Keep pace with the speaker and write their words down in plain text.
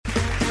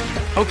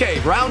Okay,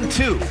 round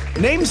two.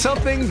 Name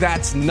something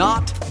that's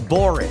not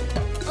boring.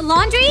 A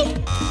laundry?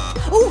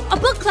 Ooh, a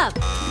book club.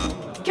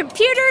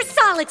 Computer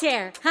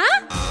solitaire,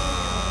 huh?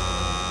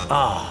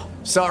 Ah,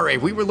 sorry,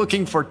 we were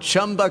looking for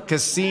Chumba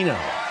Casino.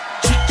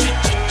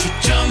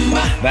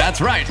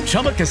 That's right,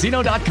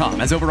 ChumbaCasino.com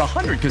has over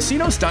 100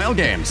 casino-style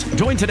games.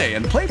 Join today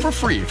and play for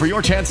free for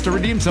your chance to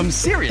redeem some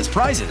serious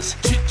prizes.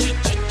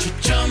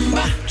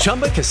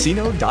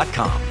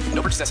 ChumbaCasino.com.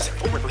 No purchase necessary.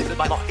 Void where prohibited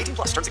by law. 18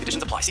 plus. Terms and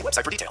conditions apply. See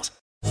website for details.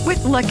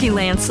 With Lucky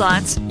Land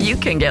Slots, you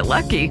can get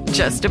lucky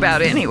just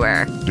about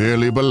anywhere.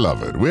 Dearly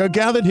beloved, we are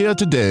gathered here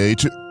today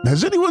to...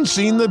 Has anyone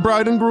seen the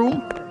bride and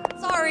groom?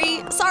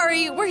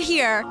 Sorry, we're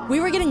here. We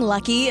were getting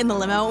lucky in the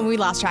limo and we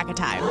lost track of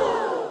time.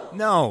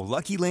 No,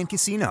 Lucky Land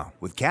Casino,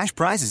 with cash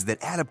prizes that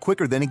add up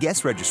quicker than a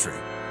guest registry.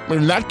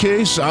 In that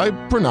case, I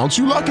pronounce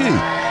you lucky.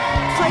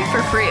 Play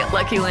for free at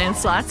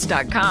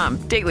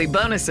LuckyLandSlots.com. Daily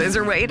bonuses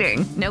are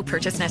waiting. No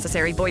purchase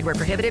necessary. Void where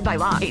prohibited by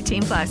law.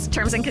 18 plus.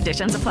 Terms and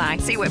conditions apply.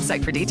 See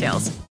website for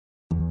details.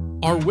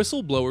 Are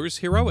whistleblowers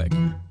heroic?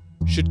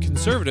 Should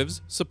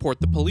conservatives support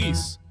the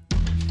police?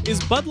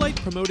 Is Bud Light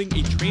promoting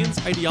a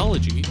trans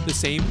ideology the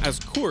same as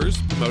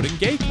Coors promoting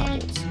gay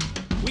couples?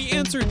 We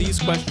answer these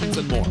questions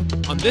and more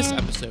on this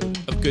episode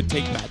of Good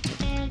Take, Bad Take.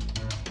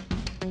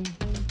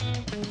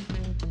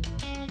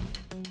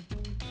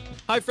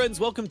 Hi friends,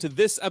 welcome to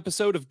this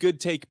episode of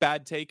Good Take,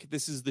 Bad Take.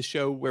 This is the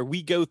show where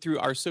we go through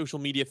our social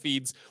media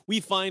feeds.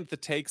 We find the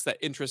takes that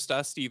interest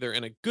us either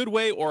in a good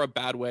way or a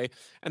bad way,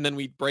 and then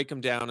we break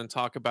them down and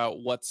talk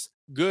about what's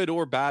good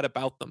or bad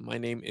about them. My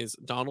name is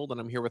Donald,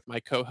 and I'm here with my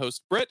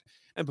co-host Britt.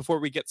 And before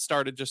we get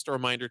started, just a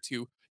reminder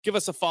to give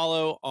us a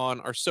follow on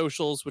our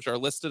socials, which are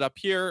listed up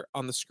here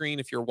on the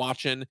screen if you're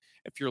watching.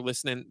 If you're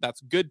listening,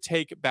 that's Good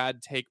Take,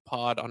 Bad Take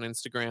Pod on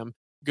Instagram,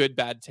 Good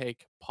Bad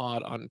Take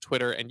Pod on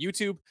Twitter and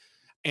YouTube.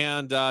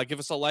 And give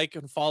us a like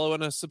and follow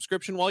and a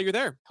subscription while you're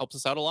there. Helps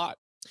us out a lot.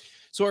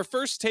 So our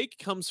first take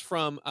comes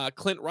from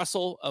Clint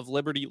Russell of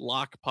Liberty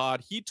Lock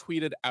Pod. He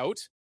tweeted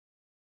out,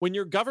 when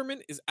your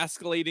government is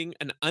escalating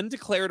an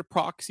undeclared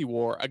proxy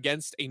war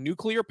against a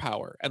nuclear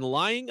power and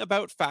lying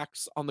about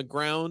facts on the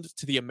ground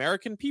to the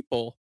American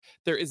people,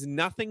 there is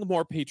nothing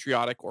more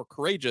patriotic or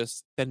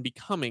courageous than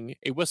becoming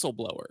a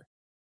whistleblower.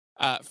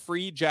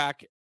 Free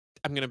Jack,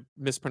 I'm going to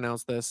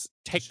mispronounce this,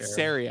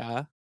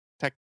 Teixeira,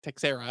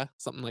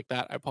 something like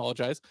that. I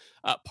apologize.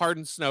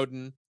 Pardon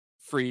Snowden,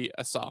 free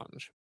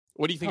Assange.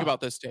 What do you think about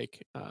this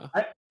take?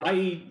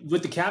 I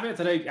with the caveat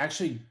that I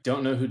actually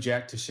don't know who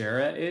Jack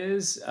Teixeira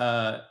is,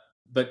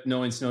 but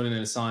knowing Snowden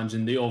and Assange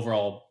and the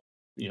overall,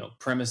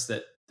 premise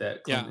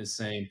that Clinton is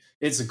saying,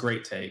 it's a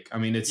great take. I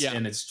mean,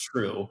 and it's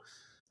true.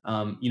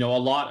 A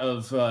lot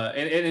of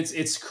and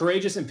it's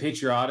courageous and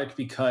patriotic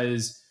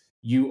because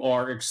you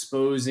are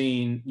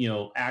exposing,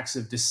 acts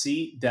of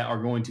deceit that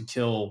are going to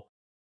kill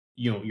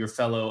your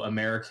fellow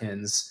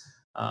Americans,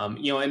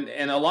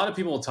 and a lot of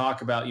people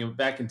talk about,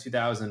 back in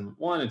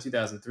 2001 and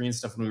 2003 and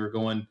stuff when we were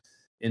going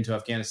into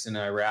Afghanistan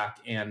and Iraq,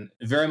 and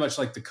very much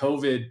like the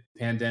COVID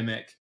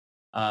pandemic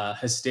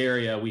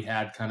hysteria, we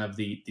had kind of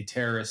the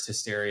terrorist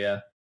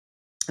hysteria,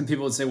 and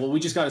people would say, well, we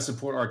just got to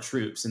support our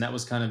troops. And that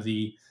was kind of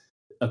the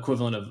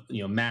equivalent of,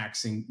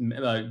 maxing,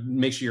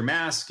 make sure you're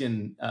masked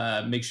and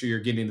make sure you're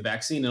getting the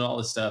vaccine and all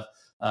this stuff,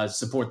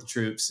 support the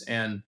troops.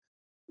 And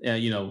they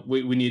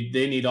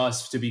need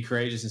us to be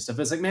courageous and stuff.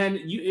 It's like, man,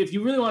 if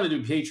you really wanted to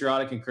be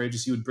patriotic and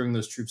courageous, you would bring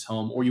those troops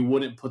home, or you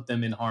wouldn't put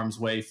them in harm's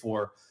way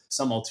for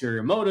some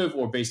ulterior motive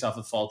or based off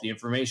of faulty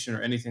information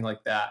or anything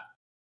like that.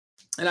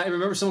 And I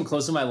remember someone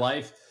close to my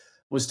life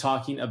was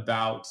talking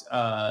about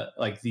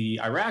like the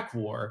Iraq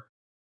war,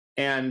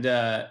 and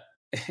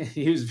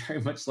he was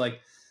very much like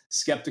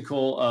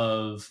skeptical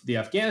of the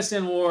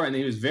Afghanistan war, and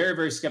he was very,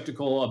 very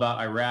skeptical about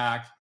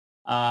Iraq.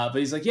 But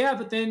he's like, yeah,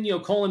 but then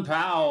Colin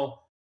Powell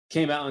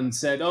came out and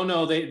said, oh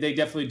no, they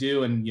definitely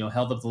do, and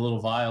held up the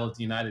little vial at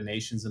the United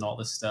Nations and all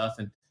this stuff.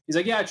 And he's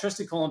like, yeah, I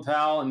trusted Colin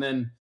Powell, and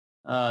then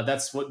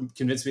that's what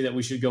convinced me that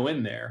we should go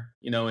in there.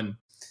 And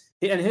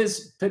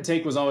his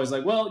take was always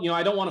like, well,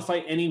 I don't want to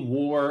fight any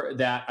war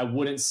that I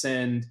wouldn't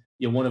send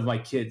one of my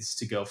kids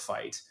to go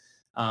fight,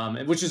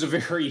 which is a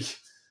very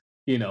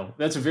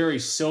that's a very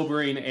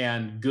sobering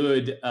and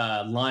good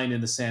line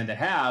in the sand to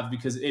have,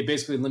 because it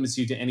basically limits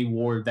you to any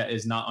war that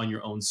is not on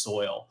your own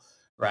soil,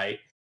 right?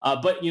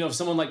 But if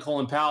someone like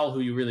Colin Powell, who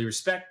you really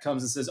respect,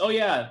 comes and says, oh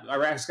yeah,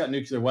 Iraq's got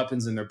nuclear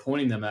weapons and they're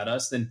pointing them at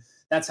us, then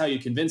that's how you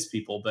convince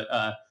people. But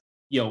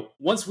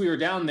once we were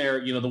down there,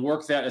 the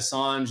work that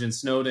Assange and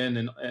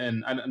Snowden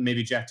and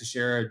maybe Jack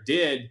Teixeira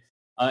did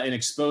in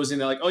exposing,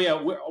 they're like, oh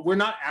yeah, we're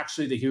not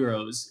actually the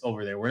heroes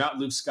over there. We're not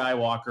Luke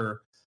Skywalker,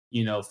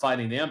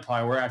 fighting the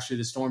Empire. We're actually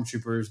the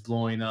stormtroopers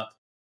blowing up,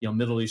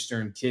 Middle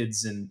Eastern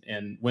kids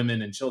and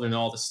women and children and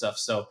all this stuff.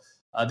 So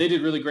they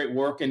did really great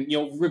work. And,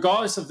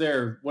 regardless of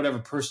their whatever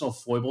personal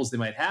foibles they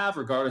might have,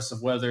 regardless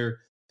of whether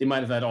they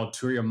might have had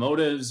ulterior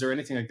motives or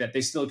anything like that,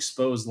 they still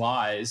exposed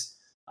lies.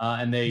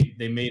 And they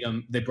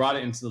brought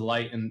it into the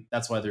light, and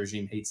that's why the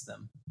regime hates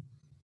them.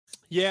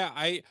 Yeah,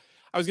 I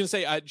was going to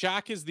say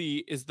Jack is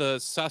the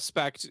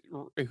suspect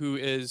who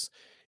is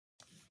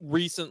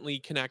recently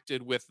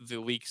connected with the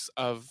leaks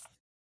of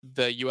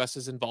the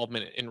US's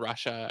involvement in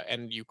Russia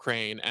and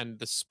Ukraine and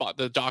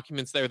the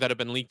documents there that have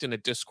been leaked in a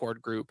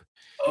Discord group.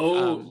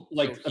 Oh, So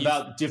like he's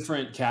about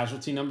different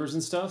casualty numbers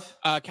and stuff?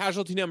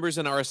 casualty numbers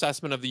and our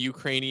assessment of the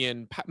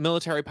Ukrainian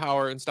military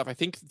power and stuff. I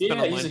think it's been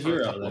Yeah, he's online a for a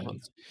hero couple of then.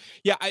 months.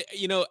 Yeah,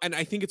 and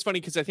I think it's funny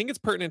because I think it's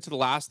pertinent to the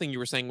last thing you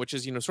were saying, which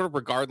is, sort of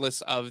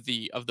regardless of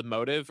the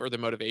motive or the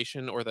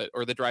motivation or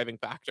the driving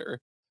factor.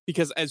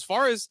 Because as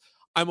far as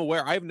I'm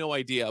aware, I have no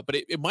idea, but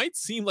it might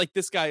seem like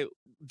this guy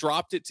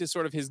dropped it to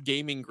sort of his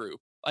gaming group,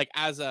 like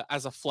as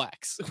a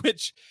flex,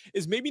 which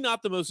is maybe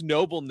not the most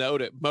noble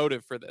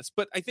motive for this.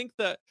 But I think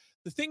the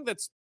thing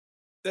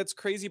that's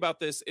crazy about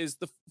this is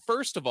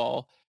first of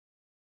all,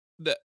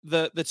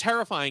 the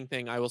terrifying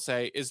thing I will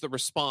say is the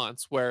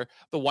response where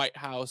the White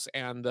House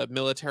and the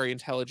military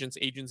intelligence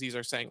agencies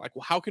are saying, like,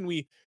 well, how can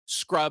we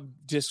scrub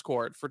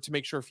Discord to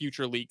make sure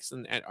future leaks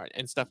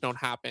and stuff don't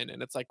happen?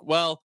 And it's like,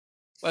 well,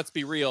 let's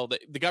be real,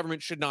 the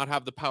government should not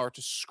have the power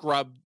to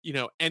scrub,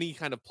 any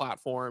kind of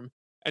platform,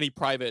 any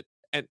private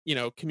and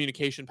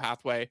communication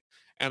pathway.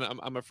 And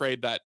I'm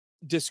afraid that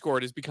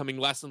Discord is becoming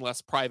less and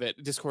less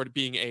private. Discord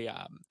being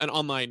an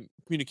online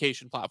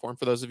communication platform,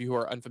 for those of you who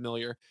are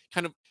unfamiliar.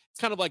 It's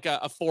kind of like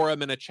a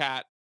forum and a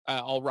chat,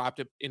 all wrapped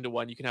up into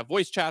one. You can have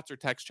voice chats or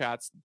text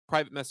chats,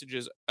 private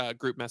messages,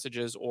 group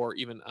messages, or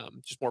even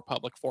just more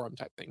public forum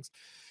type things.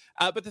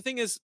 But the thing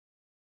is,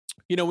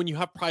 when you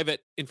have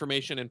private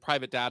information and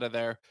private data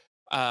there,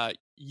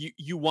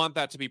 you want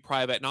that to be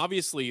private. And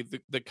obviously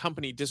the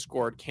company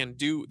Discord can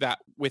do that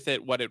with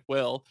it what it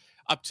will.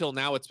 Up till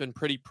now, it's been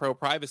pretty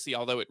pro-privacy,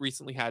 although it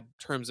recently had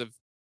terms of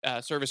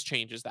service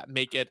changes that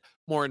make it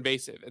more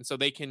invasive. And so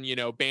they can,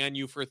 ban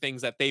you for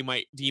things that they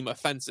might deem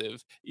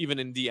offensive, even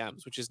in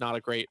DMs, which is not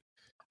a great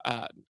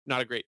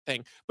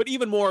thing. But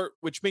even more,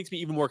 which makes me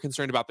even more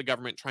concerned about the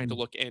government trying to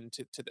look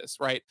into this,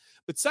 right?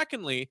 But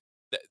secondly,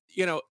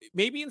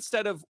 maybe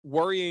instead of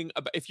worrying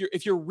about,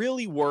 if you're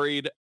really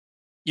worried,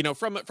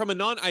 from a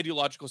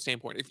non-ideological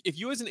standpoint, if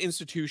you as an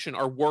institution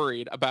are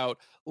worried about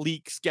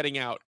leaks getting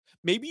out,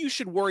 maybe you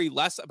should worry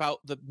less about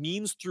the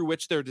means through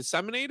which they're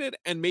disseminated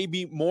and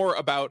maybe more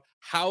about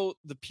how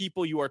the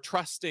people you are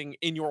trusting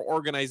in your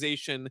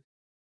organization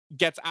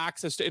gets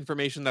access to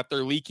information that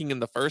they're leaking in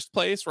the first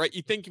place, right?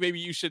 You think maybe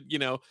you should,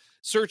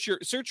 search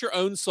your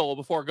own soul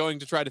before going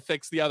to try to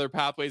fix the other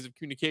pathways of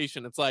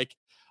communication. It's like,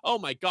 oh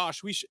my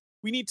gosh,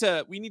 we need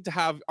to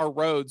have our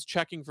roads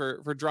checking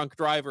for drunk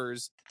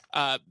drivers.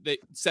 That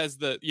says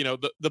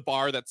the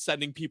bar that's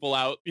sending people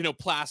out,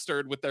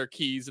 plastered with their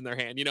keys in their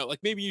hand. Like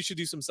maybe you should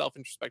do some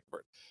self-introspective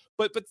work.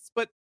 But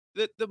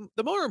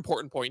the more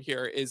important point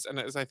here is, and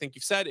as I think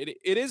you've said,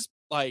 it is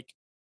like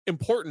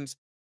important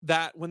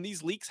that when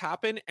these leaks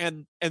happen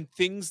and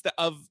things that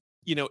of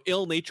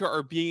ill nature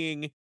are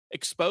being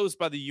exposed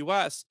by the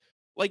US,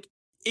 like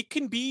it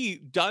can be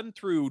done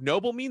through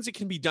noble means. It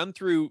can be done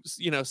through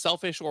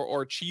selfish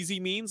or cheesy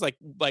means, like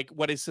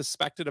what is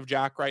suspected of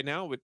Jack right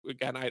now.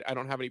 Again, I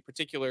don't have any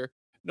particular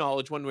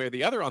knowledge one way or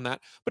the other on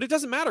that, but it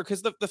doesn't matter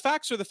because the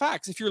facts are the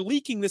facts. If you're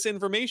leaking this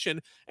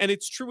information and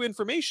it's true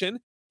information,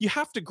 you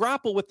have to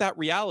grapple with that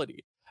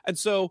reality. And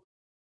so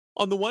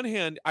on the one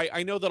hand,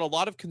 I know that a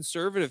lot of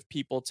conservative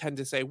people tend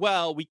to say,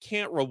 well, we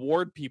can't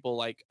reward people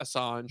like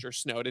Assange or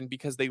Snowden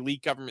because they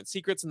leak government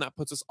secrets and that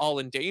puts us all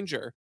in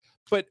danger.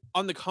 But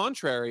on the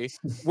contrary,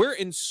 we're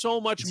in so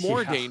much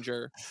more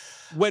danger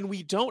when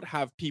we don't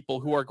have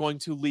people who are going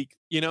to leak.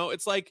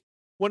 It's like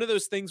one of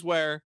those things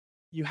where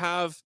you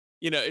have,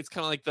 it's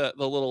kind of like the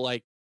little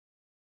like,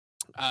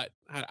 I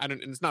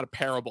don't, and it's not a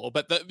parable,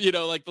 but like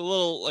the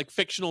little like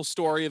fictional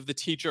story of the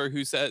teacher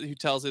who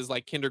tells his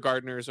like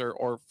kindergartners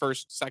or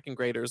first, second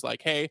graders,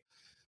 like, hey,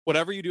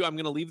 whatever you do, I'm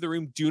going to leave the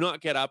room. Do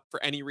not get up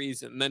for any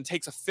reason. And then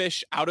takes a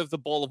fish out of the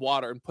bowl of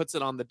water and puts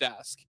it on the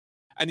desk.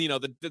 And,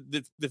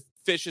 the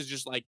fish is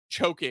just like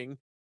choking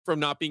from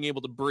not being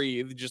able to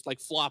breathe, just like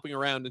flopping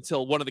around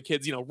until one of the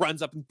kids,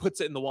 runs up and puts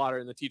it in the water.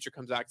 And the teacher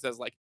comes back and says,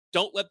 like,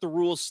 don't let the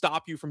rules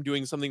stop you from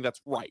doing something that's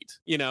right,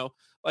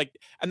 like,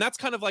 and that's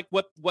kind of like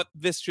what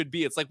this should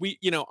be. It's like we,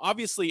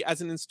 obviously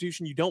as an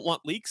institution, you don't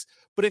want leaks,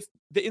 but if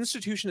the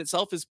institution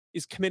itself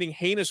is committing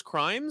heinous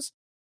crimes,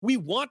 we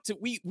want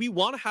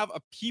to have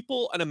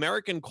an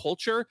American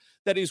culture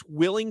that is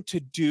willing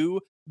to do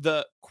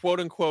the quote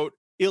unquote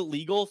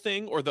illegal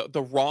thing or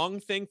the wrong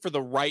thing for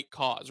the right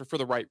cause or for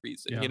the right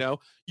reason. Yeah.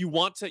 You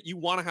want to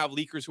have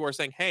leakers who are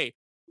saying, hey,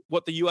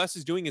 what the US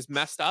is doing is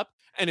messed up,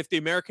 and if the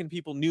American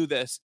people knew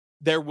this,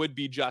 there would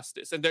be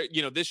justice, and there,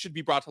 this should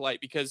be brought to light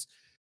because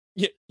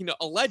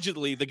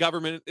allegedly the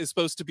government is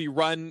supposed to be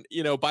run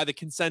by the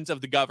consent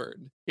of the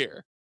governed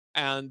here.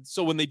 And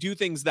so when they do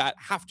things that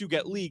have to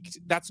get leaked,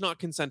 that's not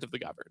consent of the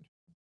governed.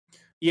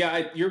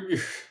 Yeah,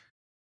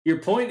 your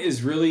point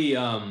is really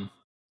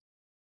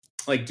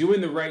like doing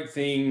the right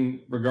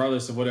thing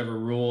regardless of whatever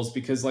rules,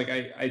 because like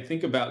I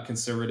think about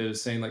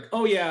conservatives saying like,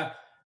 oh yeah,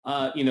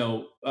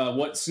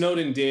 what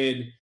Snowden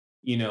did,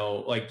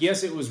 like,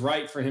 yes, it was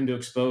right for him to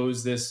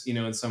expose this,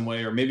 in some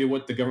way, or maybe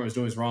what the government was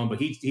doing was wrong, but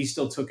he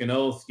still took an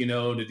oath,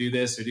 to do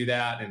this or do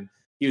that. And,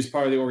 he was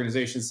part of the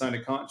organization, signed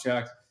a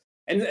contract.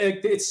 And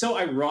it's so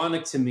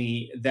ironic to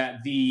me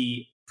that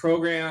the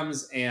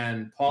programs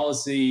and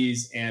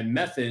policies and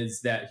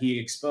methods that he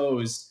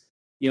exposed,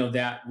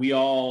 that we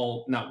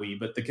all, not we,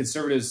 but the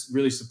conservatives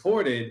really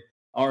supported,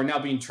 are now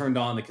being turned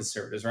on the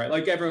conservatives, right?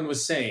 Like everyone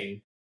was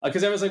saying,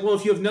 because everyone's like, well,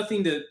 if you have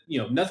nothing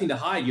to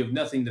hide, you have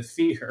nothing to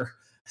fear.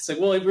 It's like,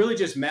 well, it really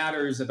just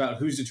matters about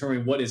who's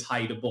determining what is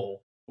hideable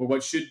or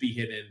what should be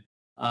hidden.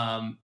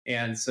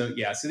 And so,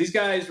 yeah, so these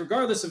guys,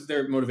 regardless of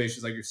their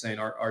motivations, like you're saying,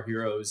 are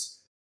heroes.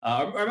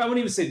 I wouldn't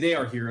even say they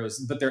are heroes,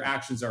 but their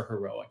actions are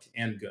heroic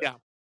and good.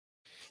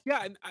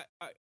 Yeah, and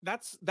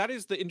that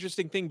is the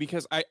interesting thing,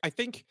 because I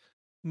think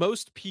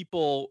most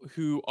people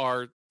who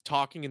are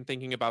talking and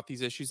thinking about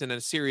these issues in a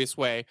serious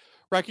way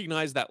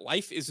recognize that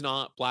life is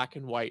not black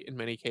and white in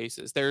many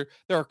cases. There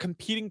are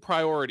competing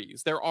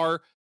priorities. There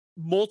are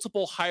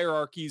multiple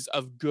hierarchies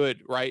of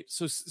good, right?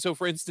 So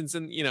for instance,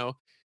 in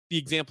the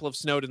example of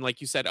Snowden,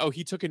 like you said, oh,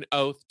 he took an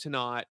oath to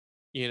not,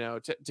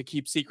 to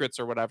keep secrets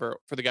or whatever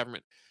for the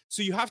government.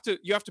 So you have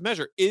to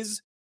measure,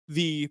 is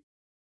the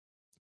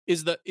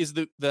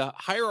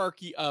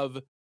hierarchy of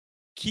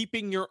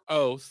keeping your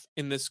oath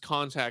in this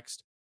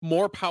context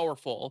more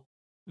powerful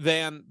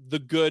than the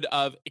good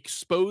of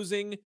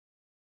exposing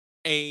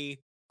a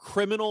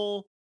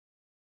criminal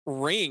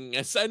ring,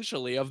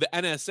 essentially, of the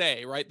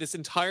NSA, right? This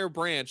entire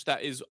branch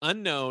that is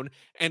unknown,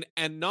 and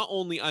not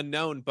only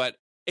unknown, but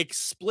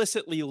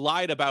explicitly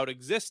lied about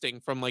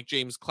existing, from like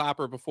James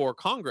Clapper before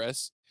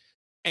Congress,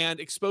 and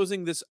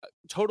exposing this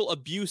total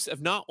abuse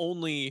of not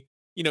only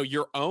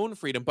your own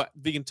freedom, but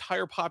the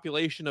entire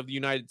population of the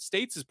United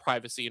States'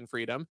 privacy and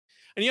freedom.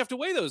 And you have to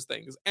weigh those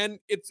things. And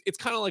it's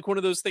kind of like one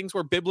of those things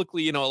where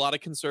biblically, a lot of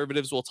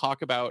conservatives will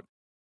talk about,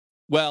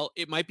 well,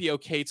 it might be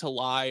okay to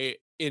lie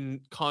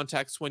in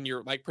context when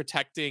you're like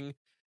protecting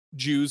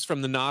Jews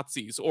from the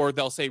Nazis, or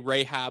they'll say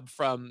Rahab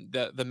from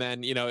the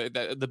men,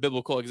 the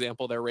biblical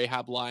example there,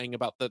 Rahab lying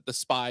about the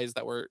spies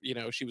that were,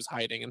 she was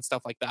hiding and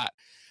stuff like that.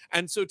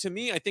 And so to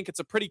me, I think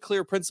it's a pretty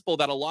clear principle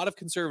that a lot of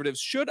conservatives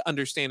should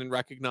understand and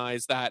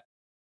recognize, that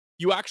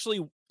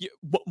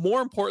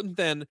more important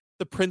than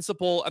the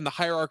principle and the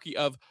hierarchy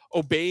of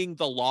obeying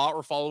the law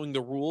or following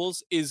the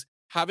rules is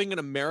having an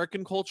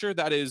American culture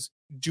that is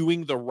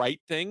doing the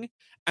right thing.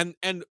 And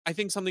I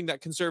think something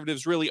that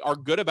conservatives really are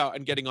good about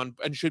and getting on,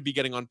 and should be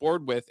getting on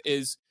board with,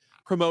 is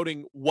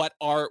promoting what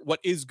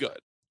is good,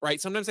 right?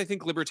 Sometimes I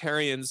think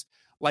libertarians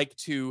like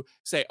to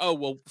say, oh,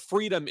 well,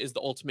 freedom is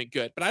the ultimate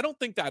good, but I don't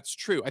think that's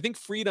true. I think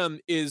freedom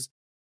is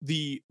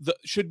the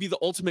should be the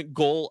ultimate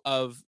goal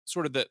of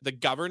sort of the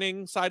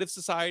governing side of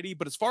society.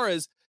 But as far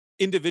as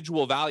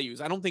individual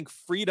values, I don't think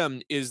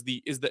freedom is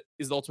the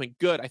ultimate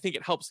good. I think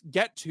it helps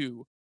get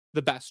to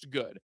the best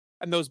good.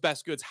 And those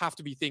best goods have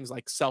to be things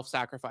like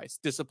self-sacrifice,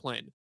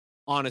 discipline,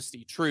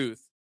 honesty,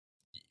 truth,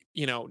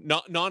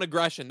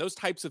 non-aggression, those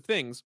types of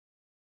things.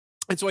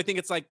 And so I think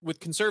it's like with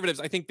conservatives,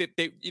 I think that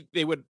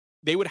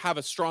they would have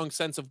a strong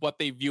sense of what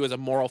they view as a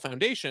moral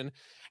foundation.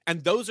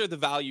 And those are the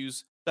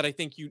values that I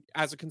think you,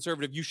 as a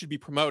conservative, you should be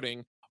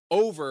promoting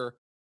over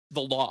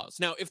the laws.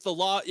 Now,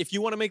 if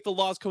you want to make the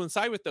laws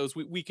coincide with those,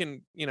 we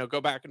can,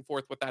 go back and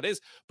forth what that is.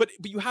 But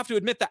you have to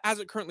admit that as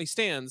it currently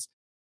stands,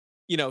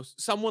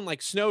 someone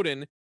like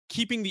Snowden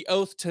keeping the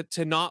oath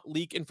to not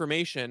leak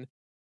information,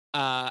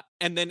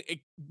 and then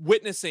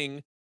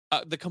witnessing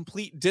the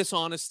complete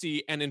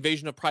dishonesty and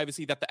invasion of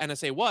privacy that the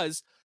NSA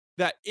was,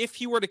 that if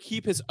he were to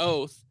keep his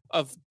oath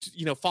of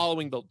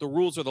following the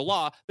rules or the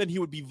law, then he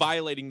would be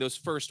violating those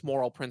first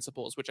moral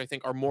principles, which I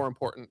think are more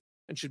important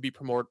and should be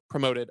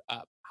promoted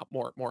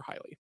more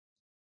highly.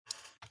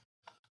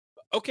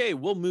 Okay,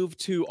 we'll move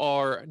to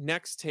our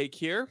next take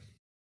here.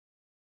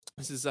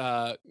 This is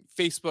a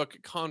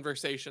Facebook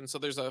conversation. So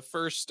there's a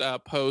first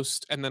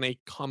post and then a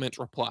comment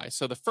reply.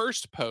 So the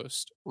first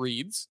post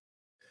reads,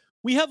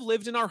 "We have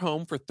lived in our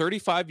home for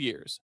 35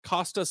 years.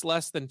 Cost us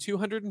less than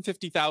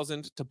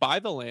 $250,000 to buy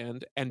the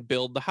land and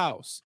build the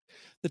house.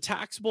 The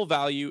taxable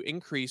value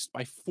increased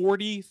by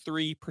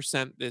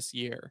 43% this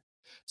year.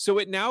 So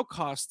it now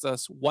costs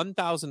us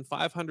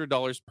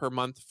 $1,500 per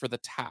month for the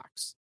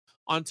tax.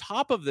 On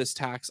top of this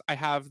tax, I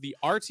have the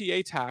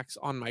RTA tax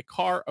on my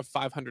car of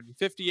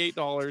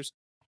 $558.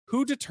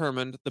 Who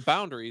determined the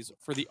boundaries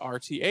for the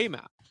RTA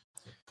map?"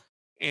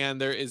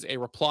 And there is a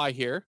reply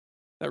here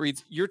that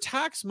reads, "Your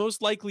tax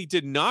most likely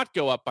did not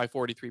go up by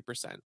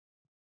 43%,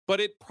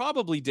 but it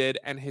probably did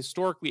and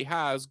historically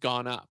has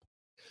gone up.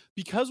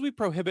 Because we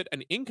prohibit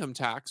an income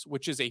tax,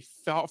 which is a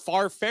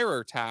far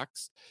fairer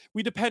tax,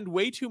 we depend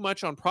way too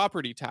much on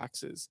property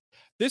taxes.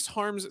 This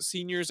harms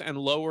seniors and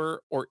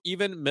lower or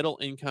even middle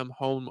income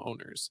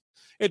homeowners.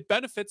 It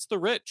benefits the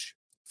rich.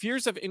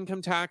 Fears of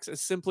income tax as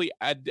simply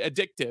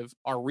addictive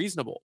are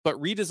reasonable, but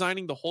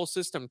redesigning the whole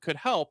system could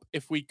help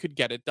if we could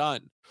get it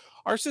done.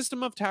 Our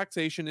system of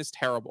taxation is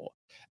terrible.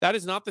 That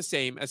is not the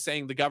same as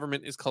saying the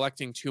government is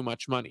collecting too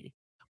much money.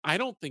 I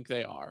don't think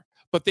they are,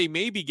 but they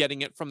may be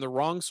getting it from the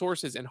wrong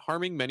sources and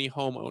harming many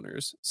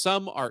homeowners.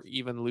 Some are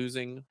even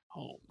losing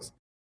homes."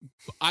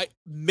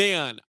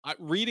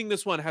 Reading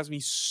this one has me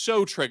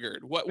so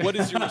triggered. What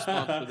is your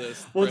response to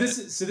this? Well,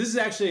 this is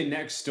actually a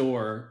next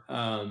door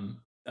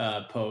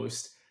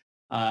post.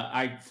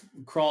 I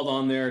crawled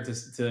on there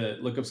to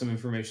look up some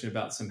information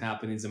about some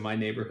happenings in my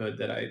neighborhood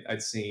that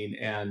I'd seen,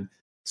 and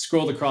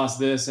scrolled across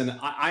this. And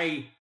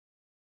I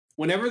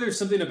whenever there's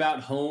something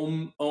about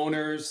home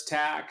owners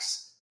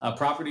tax,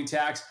 property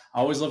tax, I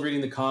always love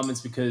reading the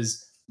comments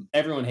because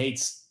everyone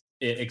hates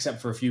it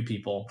except for a few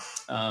people,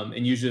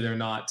 and usually they're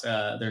not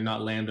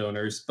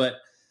landowners. But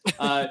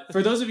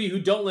for those of you who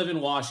don't live in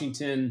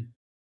Washington,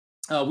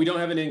 we don't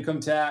have an income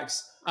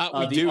tax.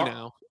 We do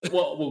now.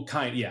 Well,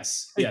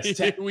 yes.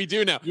 We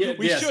do now. Yeah,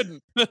 we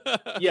shouldn't.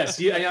 Yes,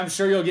 I'm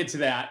sure you'll get to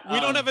that. We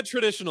don't have a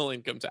traditional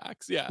income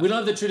tax. Yeah, we don't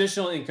have the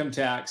traditional income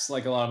tax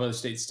like a lot of other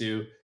states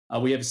do.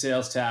 We have a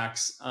sales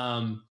tax,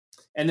 and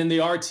then the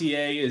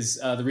RTA is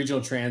the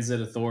Regional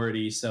Transit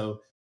Authority.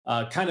 So,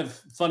 kind of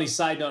funny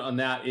side note on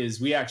that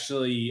is we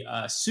actually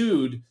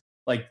sued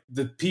like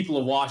the people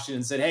of Washington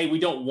and said, "Hey, we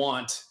don't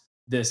want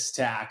this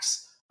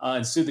tax."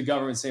 And sued the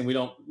government saying we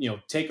don't,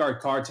 take our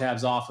car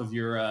tabs off of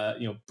your,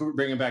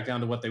 bring them back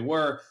down to what they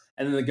were.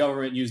 And then the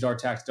government used our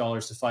tax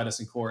dollars to fight us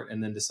in court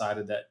and then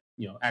decided that,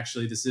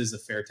 actually this is a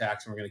fair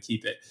tax and we're going to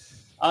keep it.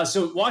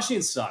 So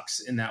Washington sucks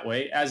in that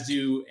way, as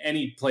do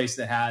any place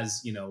that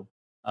has,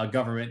 a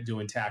government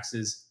doing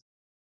taxes.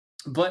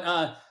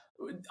 But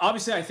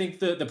obviously, I think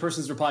the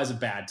person's reply is a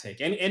bad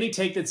take. Any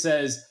take that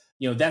says,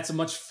 that's a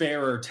much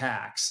fairer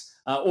tax,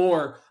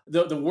 or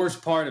the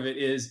worst part of it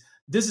is,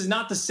 this is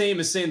not the same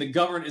as saying the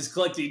government is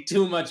collecting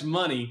too much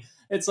money.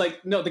 It's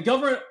like, no, the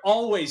government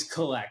always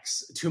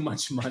collects too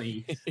much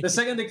money. The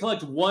second they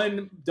collect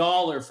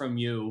 $1 from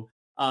you,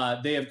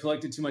 they have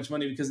collected too much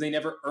money because they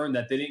never earned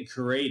that. They didn't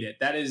create it.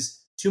 That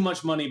is too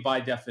much money by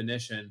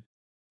definition.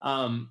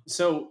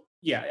 So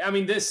yeah, I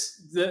mean,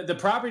 the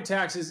property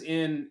taxes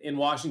in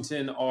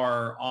Washington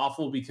are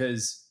awful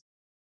because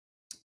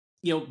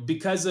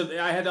of,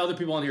 I had other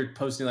people on here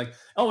posting like,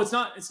 oh, it's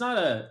not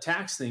a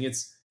tax thing.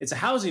 It's a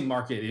housing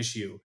market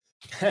issue.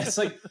 It's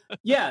like,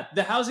 yeah,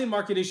 the housing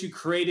market issue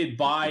created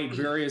by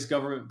various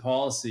government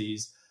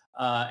policies.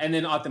 And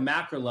then at the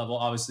macro level,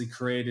 obviously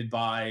created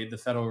by the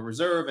Federal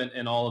Reserve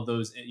and all of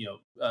those,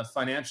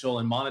 financial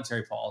and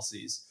monetary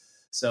policies.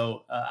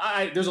 So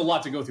there's a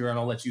lot to go through, and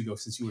I'll let you go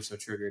since you were so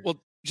triggered. Well,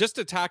 just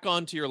to tack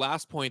on to your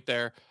last point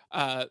there,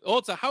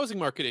 it's a housing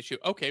market issue.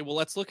 Okay, well,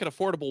 let's look at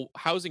affordable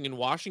housing in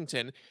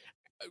Washington.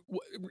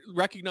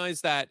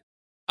 Recognize that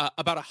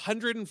about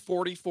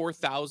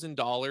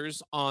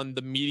 $144,000 on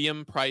the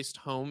medium-priced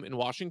home in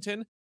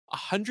Washington,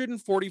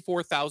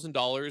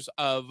 $144,000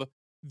 of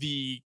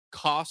the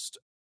cost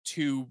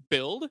to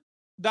build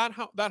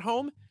that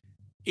home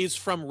is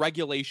from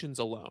regulations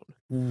alone.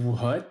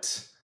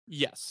 What?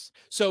 Yes.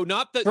 So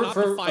not the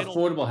final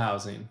affordable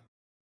housing.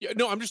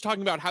 No, I'm just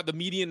talking about how the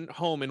median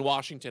home in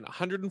Washington,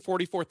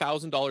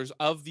 $144,000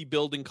 of the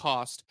building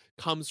cost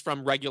comes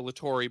from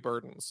regulatory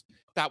burdens.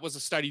 That was a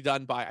study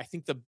done by, I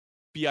think, the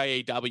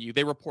BIAW.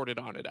 They reported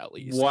on it at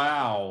least.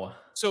 Wow.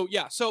 So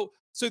yeah,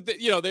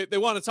 they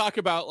want to talk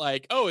about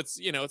like, oh, it's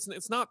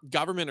not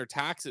government or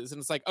taxes, and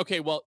it's like, okay,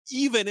 well,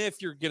 even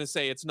if you're gonna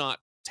say it's not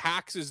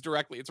taxes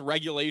directly, it's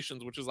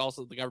regulations, which is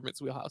also the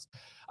government's wheelhouse.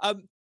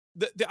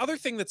 The other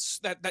thing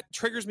that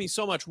triggers me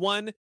so much,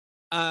 one,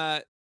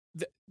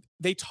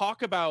 they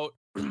talk about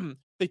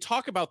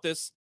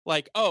this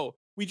like, oh,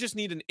 we just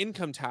need an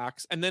income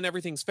tax and then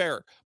everything's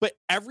fair. But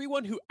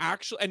everyone who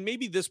actually, and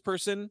maybe this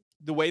person,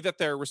 the way that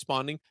they're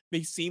responding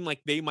may seem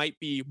like they might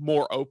be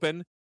more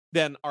open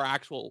than our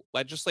actual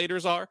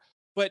legislators are,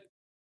 but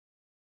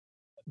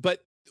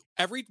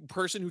every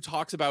person who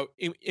talks about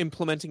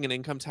implementing an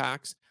income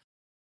tax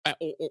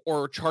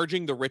or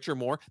charging the rich or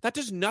more, that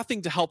does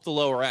nothing to help the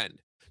lower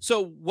end.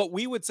 So what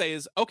we would say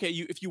is, okay,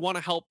 if you want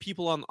to help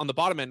people on the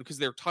bottom end, because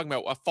they're talking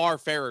about a far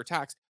fairer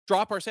tax,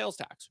 drop our sales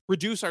tax,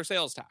 reduce our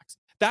sales tax.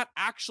 That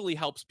actually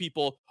helps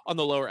people on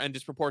the lower end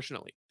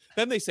disproportionately.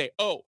 Then they say,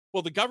 oh,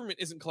 well, the government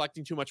isn't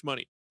collecting too much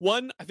money.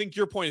 One, I think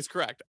your point is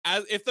correct.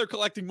 As if they're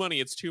collecting money,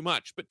 it's too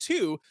much. But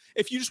two,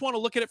 if you just want to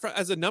look at it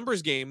as a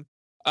numbers game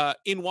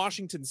in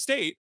Washington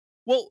state,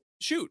 well,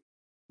 shoot,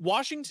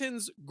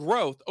 Washington's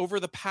growth over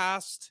the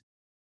past,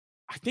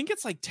 I think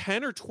it's like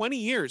 10 or 20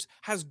 years,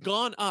 has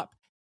gone up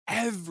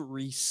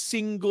every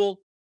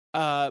single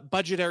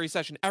budgetary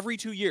session. Every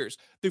 2 years,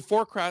 the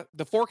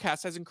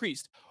forecast has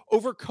increased.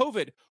 Over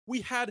COVID,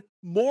 we had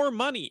more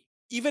money.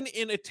 Even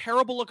in a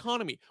terrible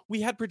economy,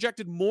 we had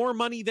projected more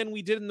money than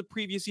we did in the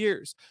previous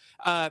years.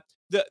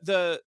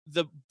 The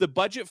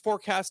budget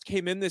forecast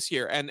came in this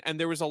year, and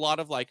there was a lot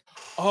of like,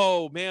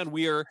 oh man,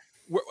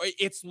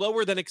 it's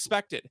lower than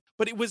expected.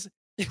 But it was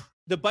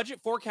the budget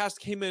forecast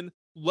came in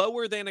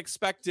lower than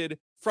expected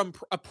from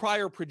a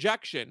prior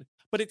projection,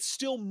 but it's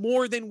still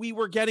more than we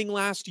were getting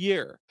last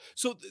year.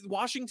 So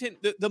Washington,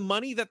 the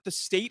money that the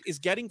state is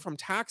getting from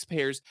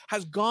taxpayers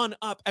has gone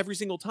up every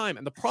single time.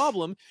 And the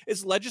problem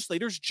is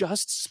legislators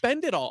just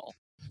spend it all.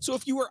 So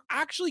if you were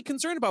actually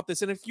concerned about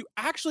this, and if you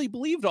actually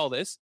believed all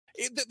this,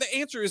 the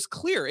answer is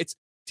clear. It's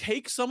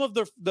take some of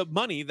the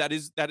money that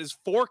is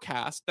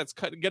forecast, that's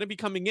going to be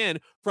coming in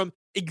from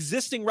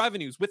existing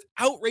revenues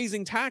without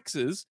raising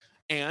taxes,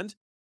 and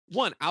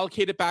one,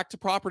 allocate it back to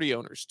property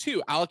owners.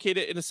 Two, allocate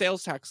it in a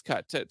sales tax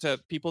cut to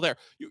people there.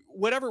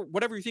 Whatever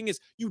your thing is,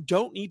 you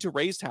don't need to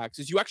raise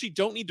taxes. You actually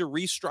don't need to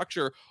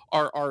restructure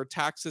our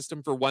tax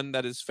system for one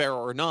that is fair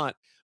or not.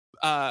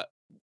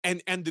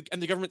 And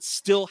the government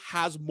still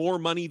has more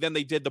money than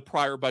they did the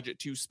prior budget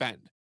to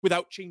spend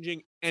without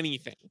changing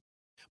anything.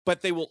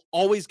 But they will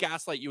always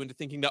gaslight you into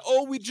thinking that,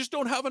 oh, we just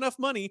don't have enough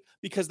money,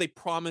 because they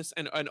promise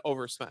and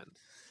overspend.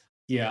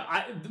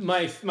 Yeah,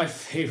 my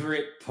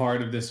favorite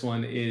part of this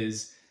one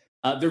is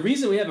the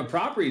reason we have a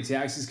property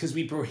tax is because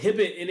we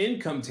prohibit an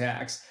income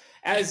tax,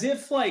 as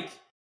if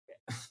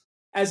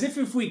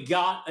if we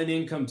got an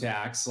income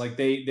tax, like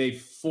they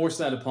force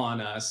that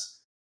upon us,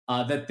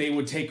 that they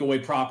would take away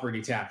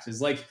property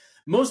taxes. Like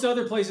most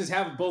other places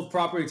have both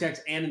property tax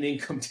and an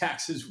income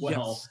tax as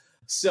well. Yes.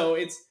 So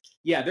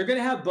they're going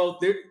to have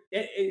both.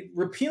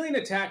 Repealing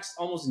a tax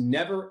almost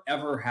never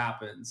ever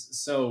happens.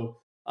 So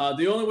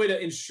the only way to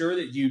ensure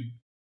that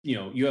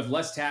you have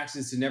less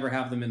taxes to never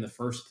have them in the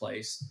first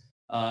place,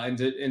 and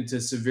to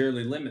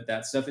severely limit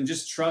that stuff, and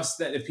just trust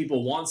that if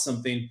people want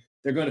something,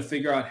 they're going to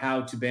figure out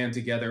how to band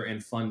together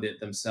and fund it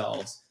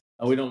themselves.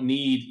 We don't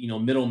need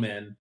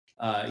middlemen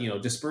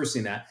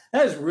dispersing that.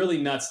 That is really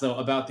nuts, though,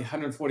 about the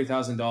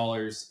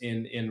 $140,000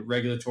 in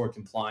regulatory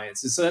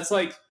compliance. And so that's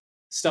like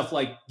stuff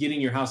like getting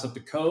your house up to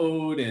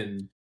code.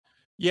 And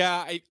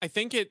yeah, I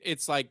think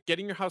it's like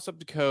getting your house up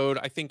to code.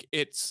 I think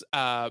it's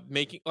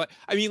making,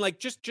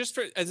 just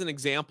for as an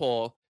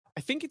example,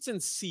 I think it's in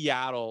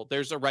Seattle.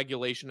 There's a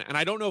regulation, and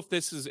I don't know if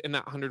this is in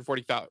that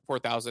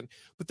 144,000,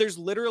 but there's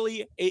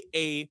literally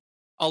a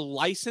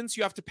license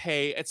you have to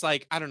pay. It's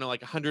like, I don't know,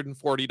 like $140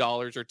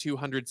 or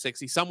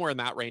 $260, somewhere in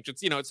that range.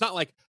 It's, it's not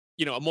like,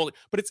 a multi,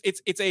 but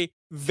it's a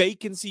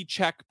vacancy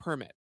check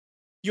permit.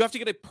 You have to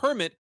get a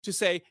permit to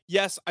say,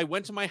 yes, I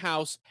went to my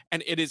house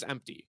and it is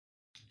empty.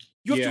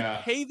 You have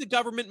to pay the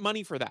government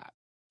money for that.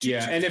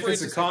 And if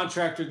it's a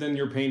contractor, then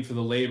you're paying for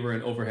the labor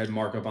and overhead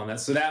markup on that.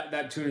 So that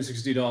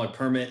 $260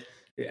 permit,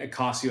 it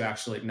costs you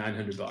actually like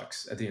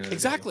 $900 at the end of the day.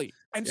 Exactly.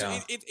 And so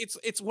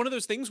it's one of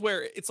those things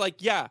where it's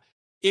like,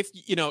 if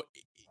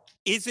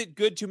is it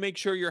good to make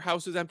sure your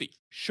house is empty?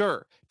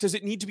 Sure. Does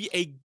it need to be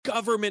a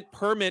government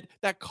permit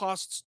that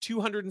costs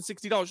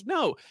 $260?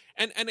 No.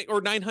 And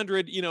or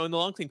 $900, in the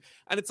long thing.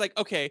 And it's like,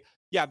 okay,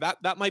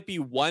 that might be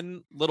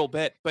one little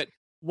bit, but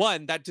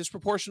one, that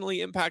disproportionately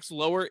impacts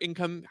lower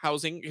income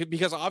housing,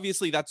 because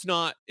obviously it's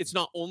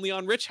not only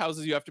on rich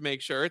houses you have to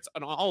make sure, it's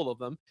on all of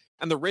them.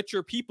 And the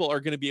richer people are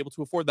going to be able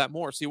to afford that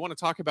more. So you want to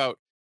talk about,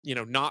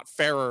 not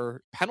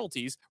fairer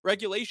penalties.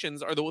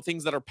 Regulations are the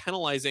things that are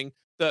penalizing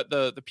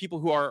the people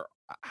who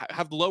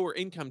have lower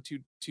income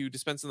to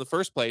dispense in the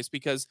first place,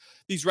 because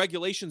these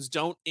regulations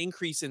don't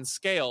increase in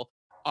scale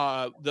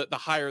the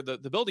higher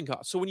the building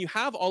cost. So when you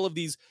have all of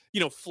these,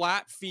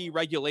 flat fee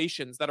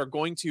regulations that are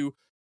going to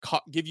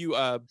give you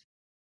a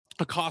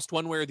cost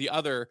one way or the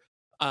other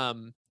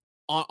on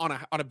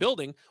a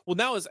building, well,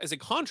 now as a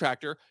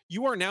contractor,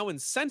 you are now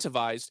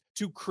incentivized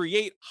to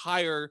create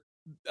higher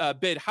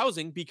bid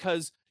housing,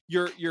 because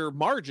your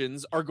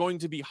margins are going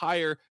to be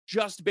higher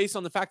just based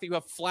on the fact that you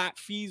have flat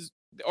fees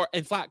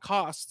and flat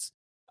costs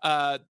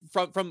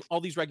from all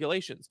these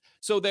regulations.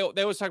 So they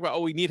always talk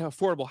about, we need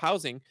affordable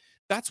housing.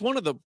 That's one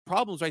of the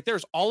problems right there,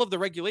 is all of the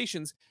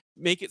regulations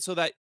make it so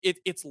that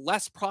it's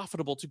less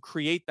profitable to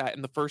create that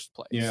in the first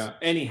place. Yeah,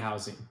 any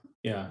housing.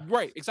 Yeah.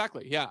 Right,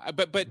 exactly. Yeah.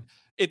 But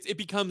it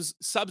becomes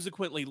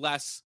subsequently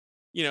less,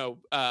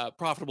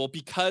 profitable,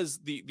 because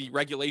the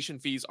regulation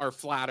fees are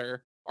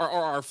flatter or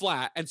are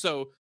flat. And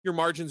so your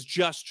margins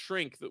just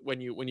shrink when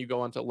you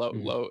go onto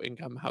low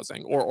income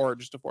housing or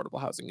just affordable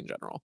housing in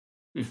general.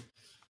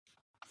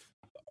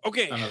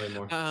 Okay.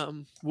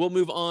 We'll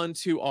move on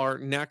to our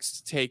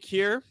next take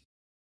here.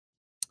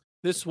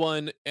 This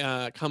one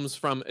comes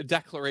from a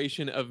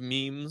declaration of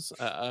memes,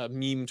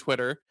 meme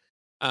Twitter.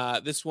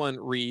 This one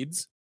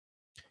reads,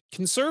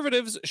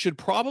 conservatives should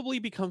probably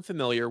become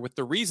familiar with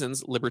the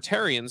reasons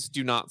libertarians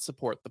do not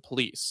support the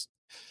police.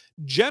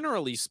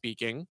 Generally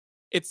speaking,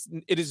 it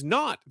is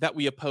not that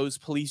we oppose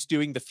police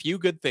doing the few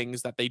good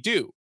things that they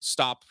do: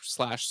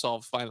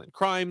 stop/solve violent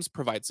crimes,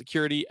 provide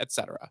security,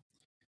 etc.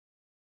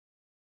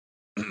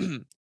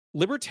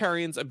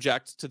 Libertarians'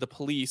 objections to the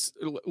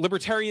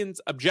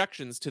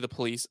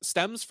police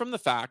stems from the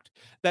fact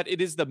that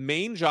it is the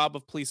main job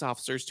of police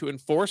officers to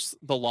enforce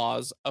the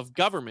laws of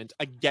government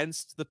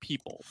against the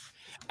people.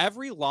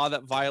 Every law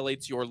that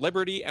violates your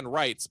liberty and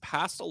rights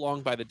passed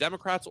along by the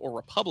Democrats or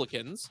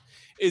Republicans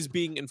is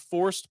being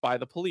enforced by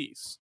the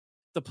police.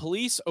 The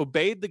police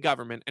obeyed the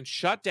government and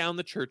shut down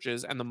the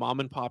churches and the mom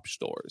and pop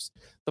stores.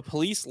 The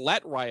police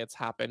let riots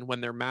happen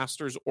when their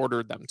masters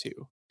ordered them to.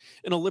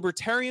 In a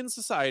libertarian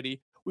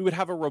society, we would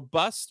have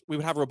robust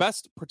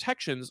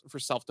protections for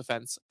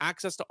self-defense,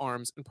 access to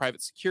arms, and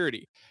private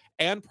security,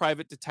 and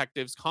private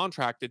detectives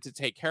contracted to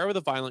take care of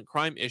the violent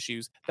crime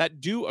issues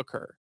that do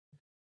occur.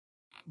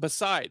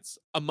 Besides,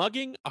 a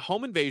mugging, a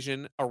home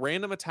invasion, a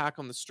random attack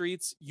on the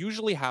streets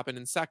usually happen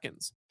in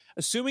seconds.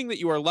 Assuming that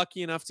you are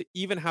lucky enough to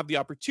even have the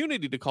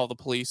opportunity to call the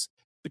police,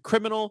 the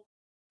criminal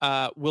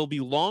will be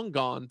long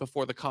gone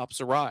before the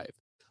cops arrive.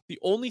 The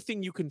only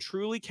thing you can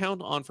truly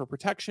count on for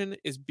protection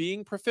is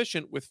being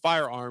proficient with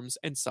firearms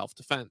and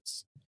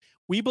self-defense.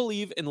 We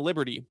believe in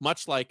liberty,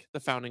 much like the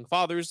founding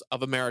fathers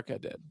of America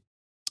did.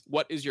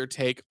 What is your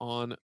take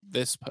on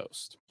this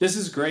post? This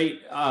is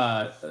great.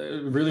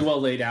 Really well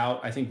laid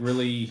out. I think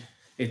really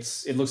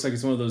it looks like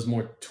it's one of those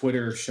more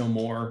Twitter show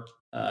more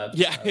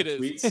it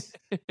tweets. is.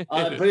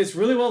 But it's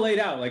really well laid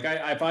out. Like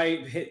if I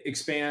hit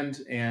expand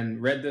and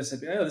read this,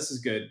 I'd be, oh, this is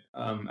good.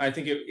 I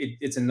think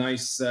it's a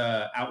nice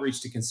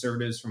outreach to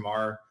conservatives from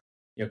our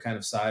kind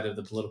of side of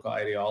the political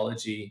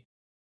ideology.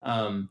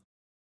 To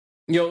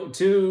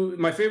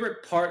my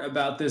favorite part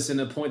about this, and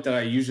a point that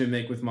I usually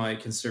make with my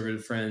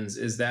conservative friends,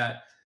 is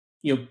that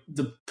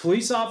the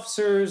police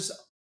officers,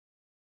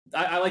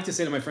 I like to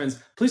say to my friends,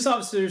 police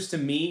officers, to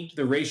me,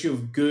 the ratio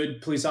of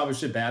good police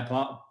officers to bad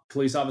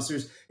police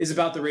officers is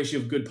about the ratio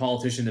of good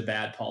politician to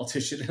bad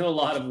politician in a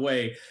lot of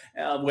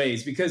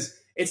ways, because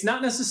it's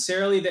not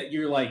necessarily that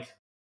you're like,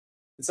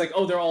 it's like,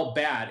 oh, they're all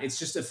bad. It's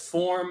just a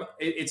form.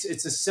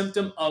 It's a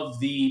symptom of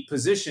the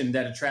position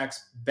that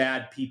attracts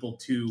bad people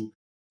to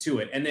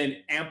it, and then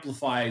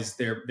amplifies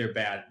their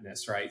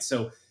badness, right?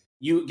 So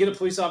you get a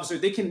police officer,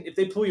 if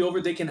they pull you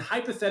over, they can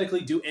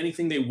hypothetically do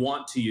anything they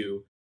want to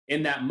you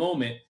in that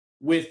moment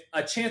with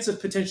a chance of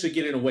potentially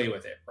getting away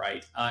with it,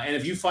 right? And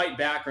if you fight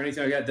back or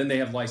anything like that, then they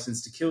have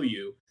license to kill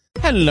you.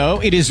 Hello,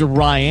 it is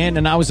Ryan,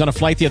 and I was on a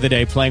flight the other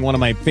day playing one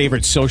of my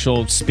favorite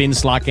social spin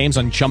slot games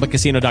on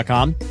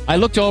ChumbaCasino.com. I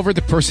looked over at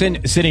the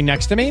person sitting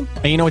next to me,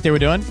 and you know what they were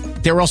doing?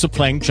 They were also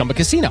playing Chumba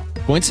Casino.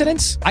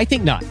 Coincidence? I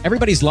think not.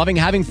 Everybody's loving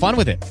having fun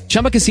with it.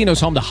 Chumba Casino is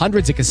home to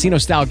hundreds of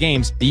casino-style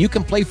games that you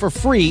can play for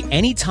free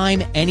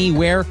anytime,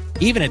 anywhere,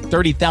 even at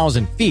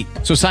 30,000 feet.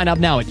 So sign up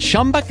now at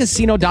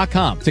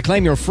ChumbaCasino.com to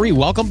claim your free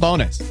welcome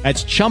bonus.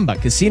 That's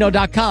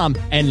ChumbaCasino.com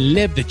and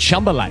live the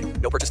Chumba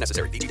life. No purchase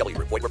necessary. VGW.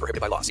 Void where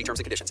prohibited by law. See terms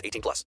and conditions.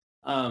 18+.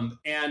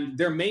 And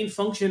their main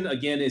function,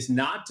 again, is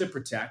not to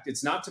protect.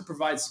 It's not to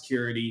provide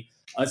security.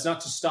 It's not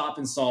to stop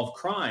and solve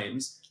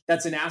crimes.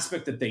 That's an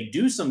aspect that they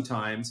do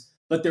sometimes.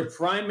 But their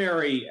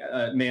primary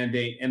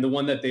mandate, and the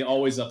one that they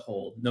always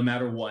uphold, no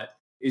matter what,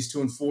 is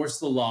to enforce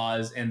the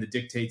laws and the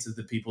dictates of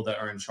the people that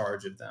are in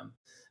charge of them.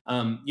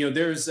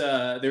 There's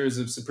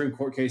a Supreme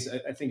Court case,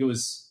 I think it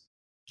was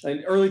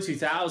in early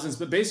 2000s,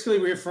 but basically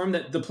reaffirmed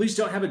that the police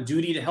don't have a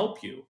duty to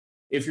help you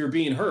if you're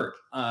being hurt.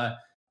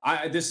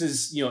 This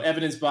is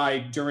evidenced by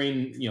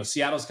during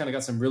Seattle's kind of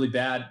got some really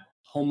bad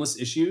homeless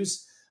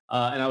issues.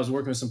 And I was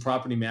working with some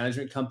property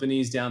management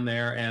companies down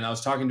there, and I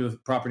was talking to a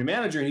property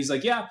manager, and he's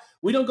like, yeah,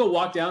 we don't go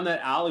walk down that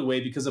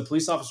alleyway because a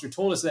police officer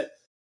told us that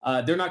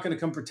they're not going to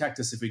come protect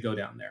us if we go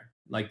down there.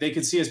 Like, they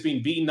could see us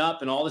being beaten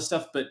up and all this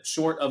stuff, but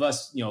short of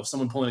us, if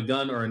someone pulling a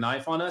gun or a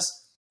knife on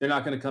us, they're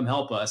not going to come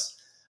help us.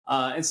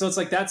 And so it's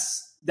like,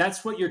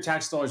 that's what your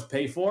tax dollars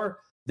pay for.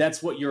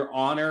 That's what your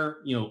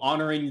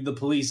honoring the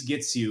police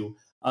gets you.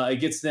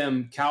 It gets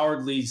them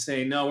cowardly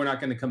saying, no, we're not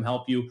going to come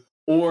help you.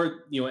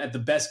 Or, at the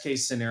best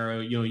case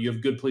scenario, you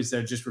have good police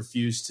that just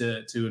refuse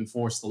to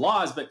enforce the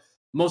laws, but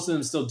most of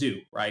them still do,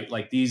 right?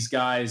 Like, these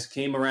guys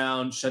came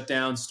around, shut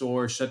down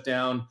stores, shut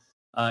down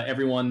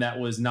everyone that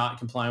was not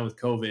complying with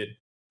COVID.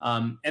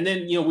 And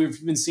then,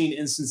 we've been seeing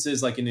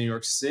instances like in New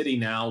York City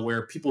now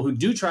where people who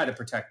do try to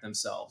protect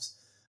themselves,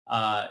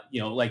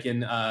 like in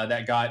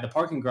that guy, the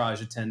parking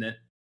garage attendant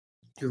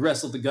who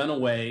wrestled the gun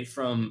away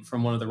from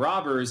one of the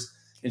robbers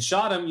and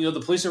shot him, the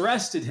police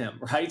arrested him,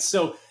 right?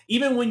 So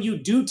even when you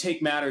do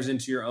take matters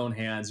into your own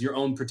hands, your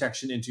own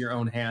protection into your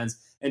own hands,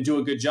 and do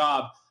a good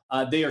job,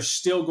 they are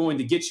still going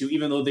to get you,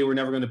 even though they were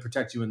never going to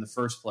protect you in the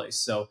first place.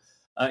 So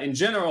in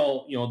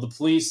general, the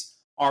police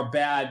are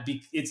bad.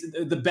 It's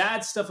the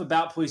bad stuff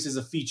about police is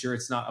a feature.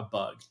 It's not a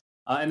bug.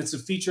 And it's a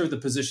feature of the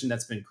position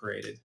that's been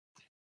created.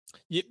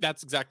 Yeah,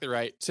 that's exactly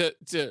right.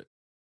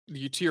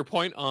 To your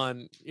point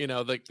on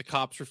the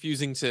cops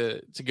refusing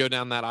to go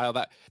down that aisle,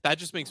 that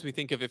just makes me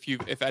think of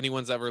if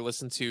anyone's ever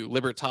listened to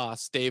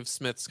Libertas, Dave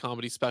Smith's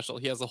comedy special,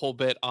 he has a whole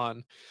bit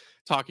on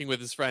talking with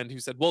his friend who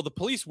said, well, the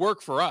police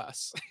work for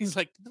us. He's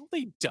like, no,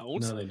 they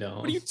don't. No, they don't.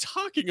 What are you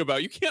talking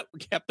about? You can't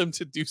get them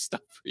to do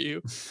stuff for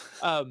you.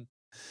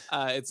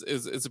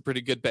 It's a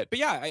pretty good bit, but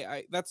yeah,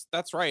 I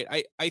that's right.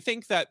 I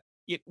think that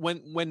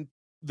when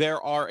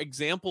there are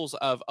examples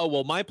of, oh,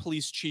 well, my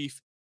police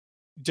chief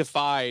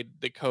defied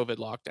the COVID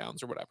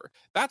lockdowns or whatever,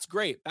 that's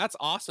great, that's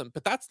awesome,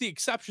 but that's the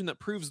exception that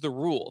proves the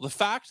rule. The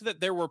fact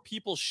that there were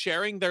people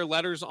sharing their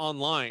letters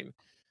online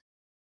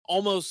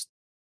almost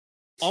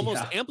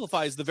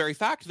amplifies the very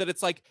fact that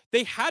it's like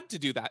they had to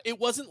do that. It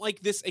wasn't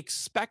like this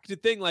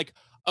expected thing, like,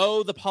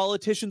 oh, the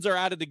politicians are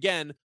at it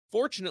again.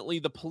 Fortunately,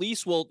 the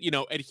police will,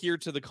 adhere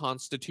to the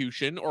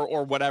Constitution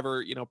or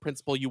whatever,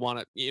 principle you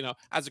want to,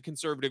 as a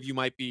conservative, you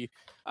might be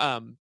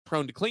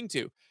prone to cling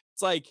to.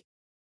 It's like,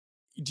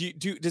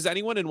 does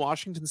anyone in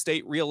Washington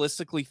state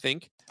realistically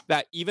think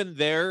that even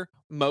their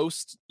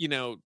most,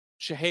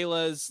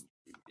 Chehalis,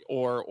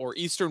 or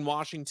Eastern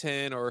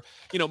Washington, or,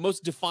 you know,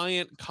 most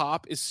defiant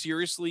cop is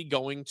seriously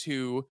going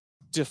to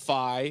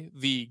defy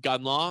the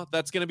gun law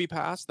that's going to be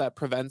passed that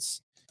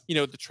prevents, you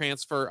know, the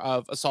transfer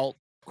of assault,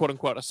 quote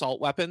unquote, assault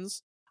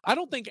weapons. I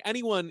don't think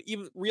anyone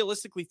even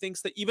realistically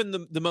thinks that even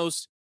the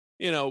most,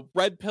 you know,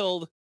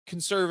 red-pilled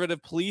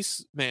conservative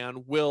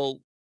policeman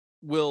will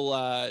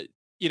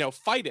you know,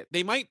 fight it.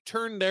 They might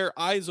turn their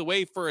eyes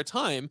away for a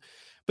time,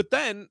 but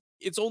then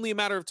it's only a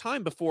matter of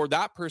time before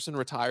that person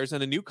retires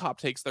and a new cop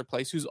takes their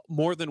place who's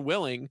more than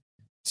willing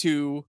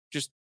to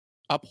just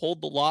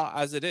uphold the law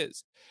as it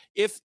is.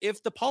 If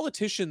the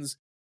politicians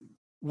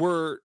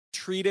were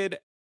treated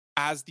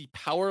as the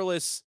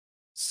powerless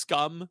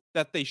scum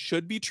that they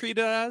should be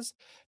treated as,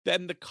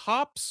 then the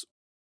cops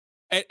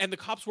and the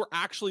cops were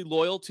actually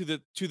loyal to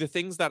the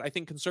things that I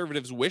think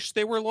conservatives wish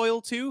they were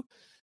loyal to,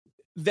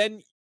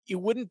 then it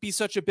wouldn't be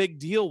such a big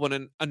deal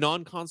when a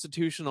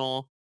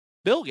non-constitutional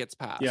bill gets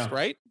passed,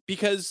 right?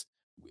 Because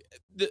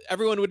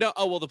everyone would know,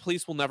 oh, well, the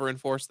police will never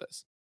enforce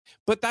this.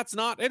 But that's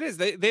not, it is.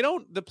 They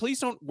don't, the police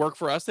don't work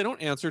for us. They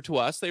don't answer to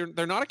us. They're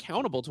not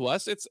accountable to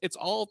us. It's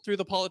all through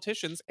the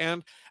politicians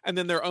and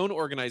then their own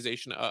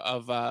organization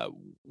of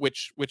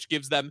which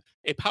gives them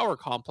a power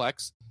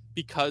complex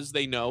because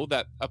they know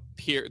that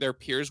their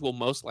peers will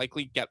most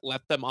likely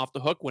let them off the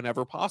hook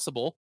whenever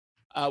possible,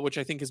 which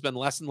I think has been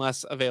less and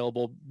less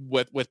available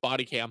with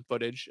body cam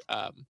footage,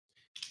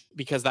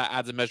 because that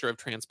adds a measure of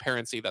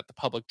transparency that the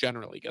public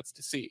generally gets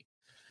to see.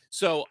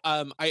 So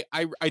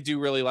I do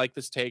really like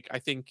this take. I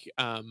think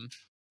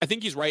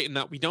he's right in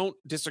that we don't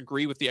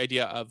disagree with the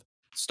idea of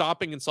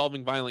stopping and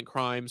solving violent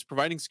crimes,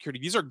 providing security.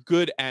 These are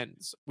good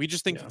ends. We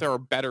just think that there are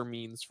better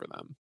means for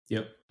them.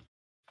 Yep.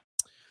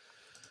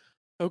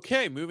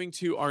 Okay, moving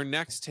to our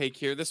next take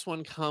here. This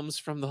one comes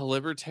from the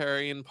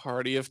Libertarian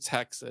Party of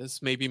Texas,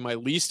 maybe my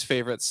least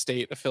favorite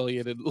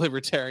state-affiliated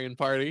Libertarian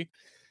Party.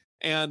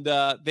 And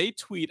they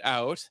tweet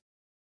out,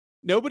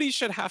 "Nobody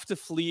should have to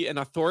flee an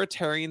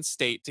authoritarian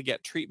state to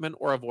get treatment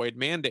or avoid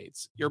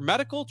mandates. Your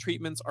medical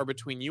treatments are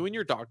between you and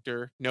your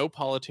doctor. No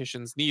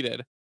politicians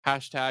needed.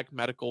 Hashtag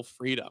medical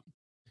freedom."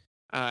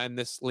 And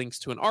this links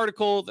to an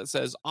article that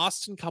says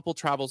Austin couple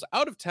travels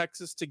out of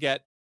Texas to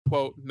get,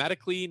 quote,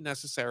 medically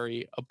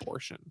necessary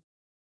abortion.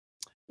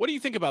 What do you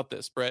think about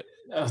this, Britt?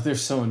 Oh, they're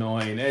so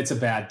annoying. It's a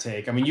bad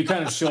take. I mean, you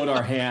kind of showed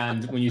our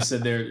hand when you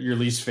said they're your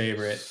least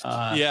favorite.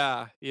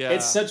 Yeah.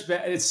 It's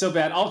so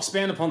bad. I'll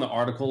expand upon the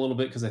article a little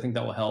bit because I think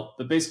that will help.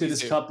 But basically,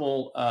 this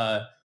couple,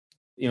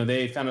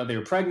 they found out they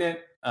were pregnant.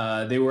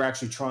 They were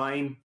actually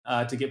trying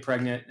to get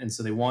pregnant, and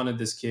so they wanted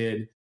this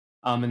kid.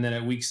 And then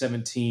at week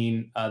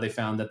 17, they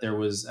found that there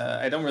was,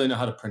 I don't really know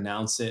how to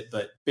pronounce it,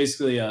 but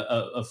basically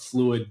a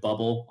fluid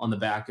bubble on the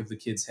back of the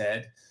kid's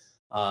head,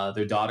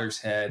 their daughter's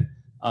head,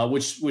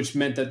 which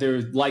meant that they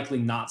would likely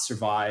not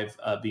survive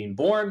being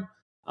born.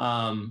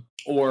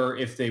 Or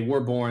if they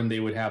were born, they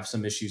would have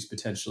some issues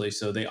potentially.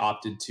 So they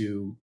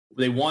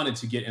wanted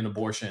to get an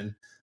abortion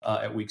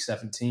at week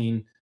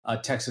 17.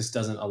 Texas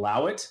doesn't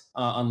allow it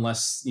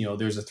unless,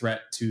 there's a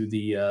threat to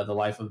the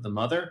life of the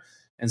mother.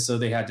 And so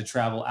they had to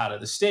travel out of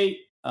the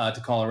state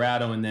to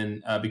Colorado. And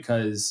then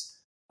because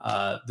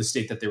the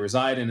state that they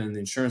reside in and the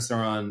insurance they're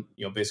on,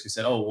 basically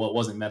said, oh, well, it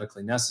wasn't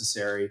medically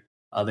necessary.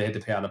 They had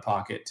to pay out of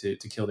pocket to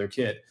kill their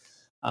kid.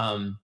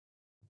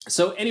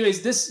 So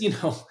anyways, this,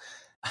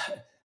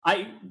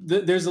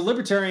 there's a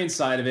libertarian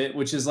side of it,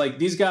 which is like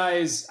these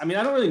guys. I mean,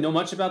 I don't really know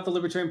much about the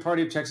Libertarian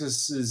Party of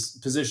Texas's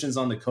positions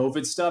on the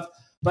COVID stuff,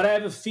 but I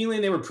have a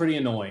feeling they were pretty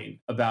annoying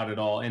about it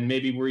all. And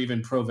maybe we're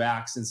even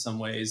pro-vax in some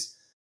ways.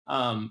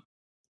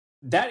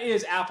 That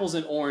is apples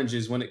and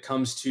oranges when it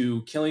comes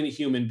to killing a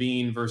human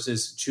being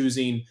versus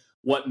choosing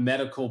what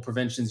medical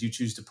preventions you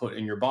choose to put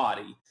in your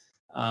body.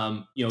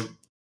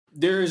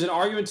 There is an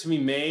argument to be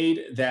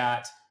made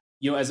that,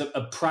 as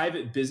a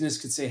private business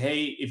could say,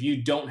 hey, if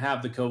you don't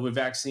have the COVID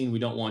vaccine, we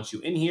don't want you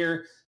in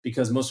here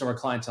because most of our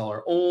clientele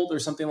are old or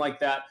something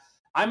like that.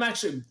 I'm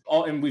actually,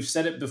 and we've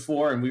said it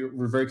before, and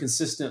we're very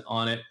consistent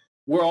on it.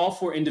 We're all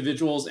for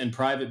individuals and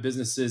private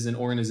businesses and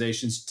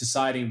organizations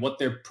deciding what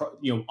they're,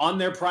 on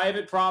their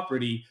private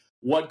property,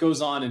 what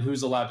goes on and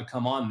who's allowed to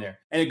come on there.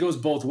 And it goes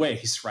both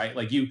ways, right?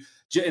 Like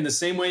in the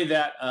same way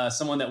that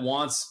someone that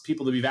wants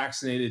people to be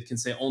vaccinated can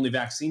say only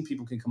vaccine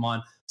people can come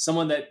on.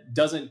 Someone that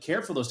doesn't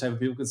care for those type of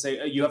people can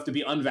say you have to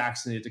be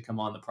unvaccinated to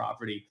come on the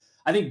property.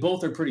 I think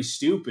both are pretty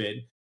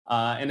stupid.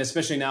 And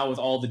especially now with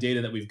all the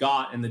data that we've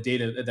got and the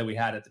data that we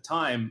had at the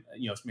time,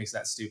 it makes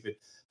that stupid.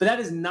 But that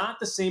is not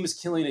the same as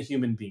killing a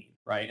human being,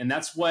 right? And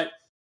that's what,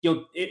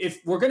 if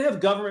we're going to have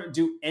government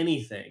do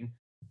anything,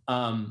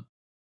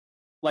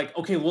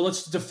 okay, well,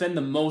 let's defend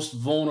the most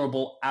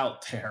vulnerable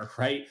out there,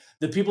 right?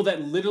 The people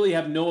that literally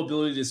have no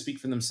ability to speak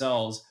for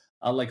themselves,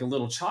 like a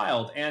little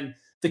child. And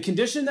the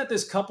condition that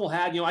this couple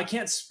had, I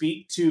can't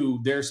speak to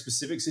their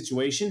specific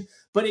situation,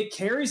 but it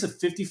carries a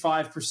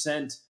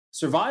 55%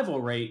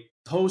 survival rate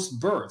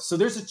post-birth. So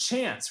there's a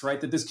chance,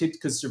 right, that this kid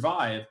could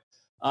survive.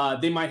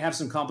 They might have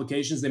some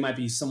complications. They might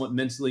be somewhat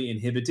mentally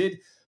inhibited,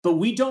 but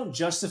we don't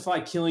justify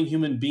killing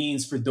human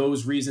beings for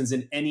those reasons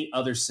in any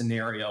other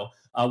scenario.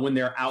 when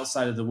they're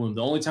outside of the womb.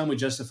 The only time we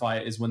justify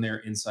it is when they're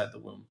inside the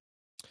womb.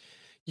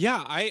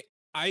 Yeah,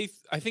 I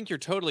think you're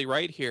totally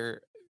right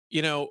here.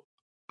 You know,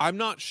 I'm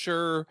not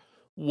sure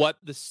what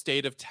the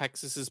state of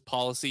Texas's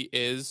policy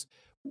is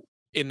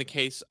in the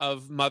case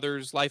of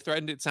mother's life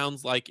threatened. It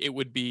sounds like it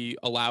would be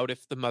allowed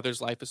if the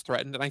mother's life is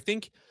threatened. And I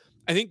think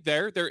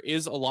there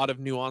is a lot of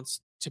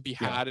nuance to be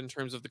had in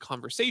terms of the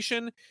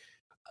conversation.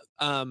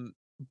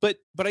 But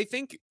I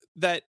think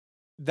that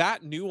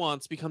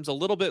nuance becomes a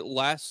little bit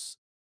less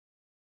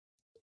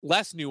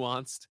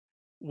nuanced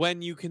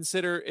when you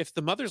consider if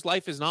the mother's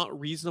life is not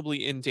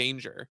reasonably in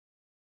danger.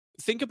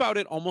 Think about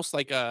it almost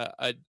like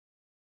a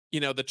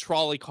the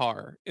trolley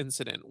car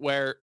incident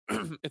where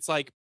it's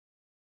like,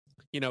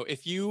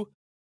 if you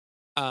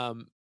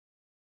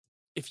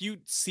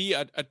see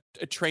a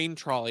train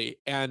trolley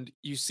and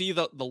you see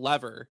the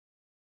lever,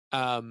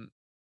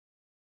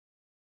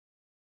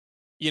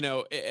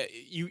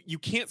 you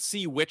can't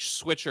see which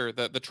switcher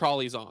the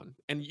trolley's on,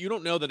 and you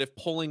don't know that if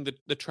pulling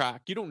the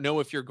track, you don't know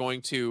if you're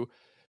going to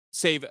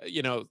save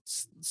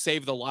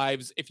the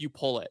lives if you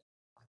pull it,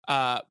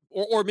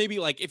 or maybe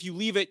like if you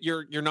leave it,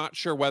 you're not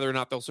sure whether or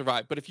not they'll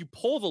survive. But if you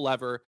pull the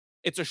lever,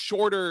 it's a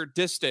shorter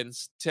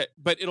distance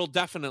but it'll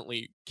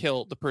definitely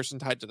kill the person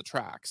tied to the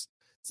tracks.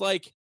 It's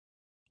like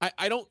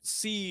I don't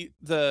see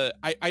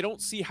I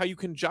don't see how you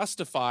can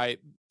justify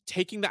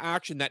taking the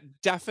action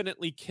that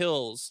definitely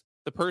kills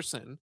the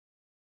person,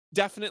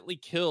 definitely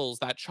kills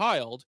that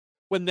child,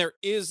 when there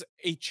is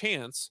a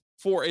chance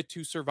for it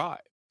to survive.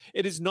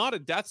 It is not a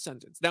death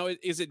sentence. Now,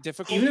 is it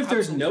difficult? Even if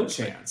there's no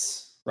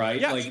chance,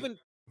 right?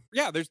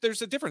 Yeah,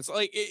 there's a difference.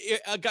 Like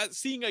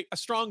seeing a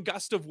strong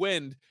gust of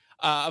wind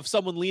of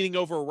someone leaning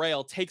over a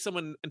rail, take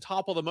someone and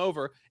topple them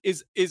over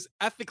is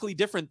ethically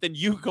different than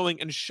you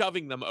going and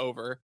shoving them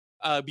over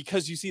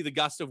because you see the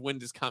gust of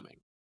wind is coming.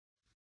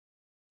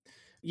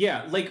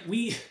 Yeah,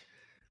 even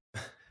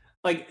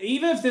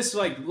if this,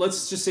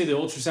 let's just say the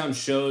ultrasound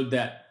showed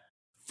that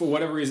for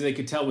whatever reason they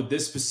could tell with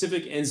this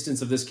specific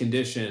instance of this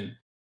condition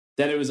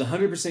that it was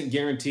 100%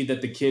 guaranteed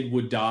that the kid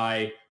would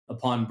die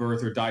upon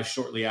birth or die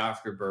shortly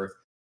after birth.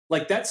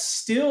 That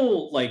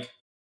still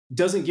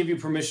doesn't give you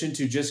permission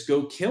to just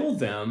go kill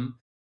them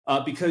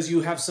because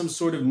you have some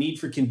sort of need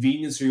for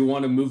convenience or you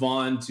want to move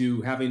on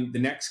to having the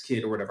next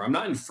kid or whatever. I'm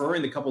not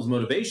inferring the couple's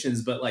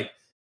motivations, but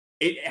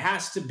it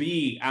has to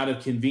be out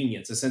of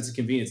convenience, a sense of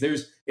convenience.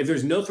 If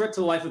there's no threat to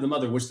the life of the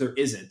mother, which there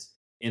isn't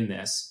in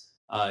this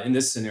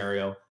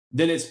scenario,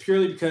 then it's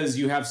purely because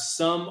you have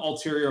some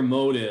ulterior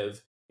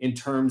motive in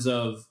terms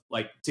of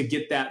to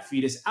get that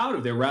fetus out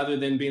of there, rather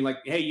than being like,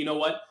 hey, you know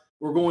what?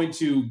 We're going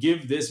to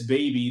give this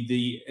baby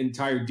the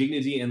entire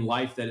dignity and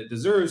life that it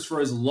deserves for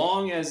as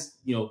long as,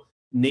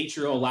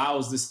 nature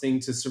allows this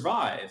thing to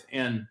survive.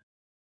 And,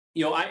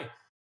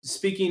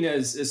 speaking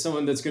as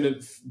someone that's going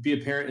to be a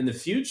parent in the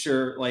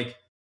future,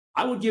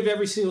 I would give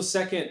every single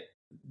second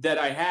that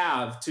I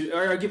have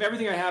or give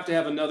everything I have to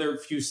have another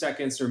few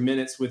seconds or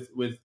minutes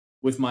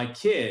with my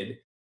kid,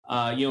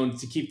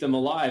 to keep them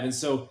alive. And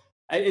so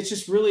it's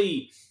just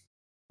really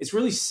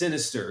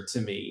sinister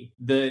to me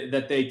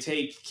that they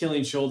take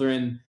killing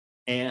children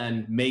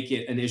and make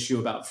it an issue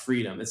about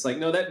freedom. It's like,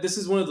 no, this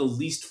is one of the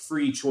least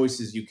free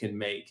choices you can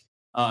make,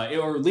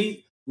 or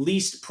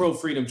least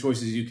pro-freedom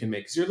choices you can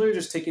make, because you're literally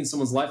just taking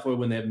someone's life away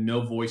when they have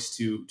no voice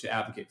to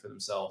advocate for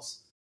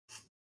themselves.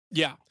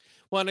 Yeah.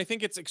 Well, and I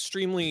think it's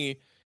extremely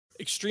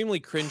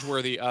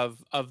cringeworthy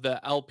of the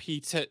LP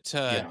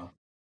to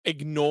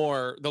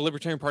ignore the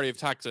Libertarian Party of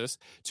Texas,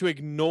 to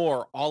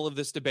ignore all of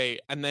this debate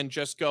and then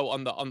just go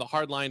on the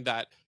hard line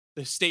that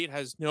the state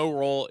has no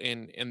role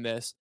in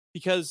this.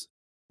 Because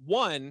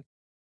one,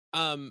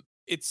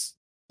 it's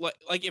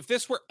like if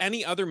this were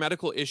any other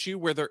medical issue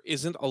where there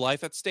isn't a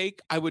life at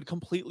stake, I would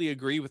completely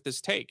agree with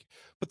this take.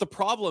 But the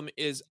problem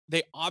is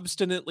they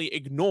obstinately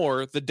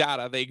ignore the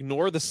data, they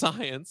ignore the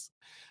science,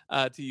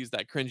 to use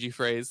that cringy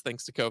phrase,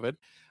 thanks to COVID,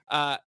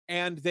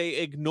 and they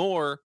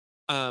ignore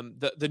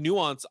the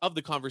nuance of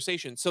the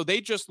conversation. So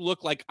they just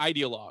look like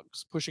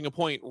ideologues pushing a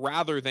point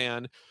rather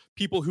than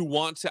people who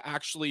want to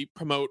actually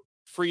promote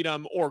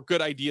freedom or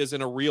good ideas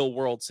in a real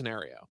world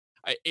scenario.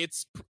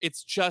 It's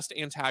just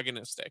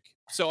antagonistic.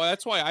 So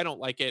that's why I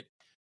don't like it.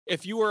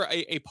 If you were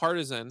a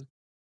partisan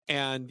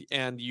and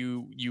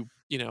you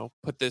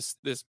put this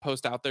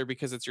post out there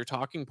because it's your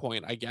talking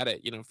point, I get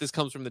it. If this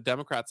comes from the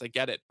Democrats, I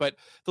get it. But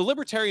the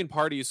Libertarian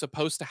Party is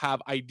supposed to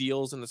have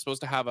ideals and it's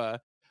supposed to have a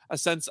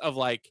sense of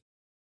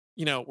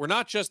we're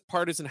not just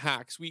partisan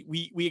hacks.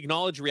 We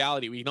acknowledge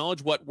reality. We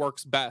acknowledge what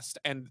works best,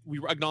 and we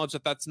acknowledge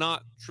that that's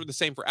not true the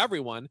same for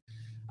everyone.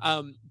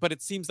 But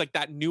it seems like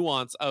that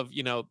nuance of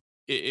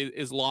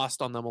is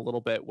lost on them a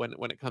little bit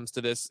when it comes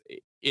to this.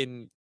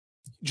 In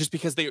just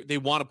because they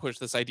want to push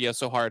this idea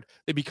so hard,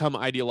 they become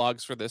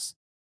ideologues for this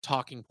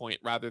talking point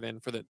rather than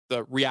for the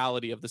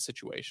reality of the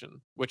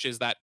situation, which is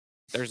that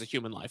there's a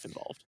human life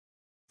involved.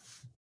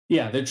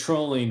 Yeah, they're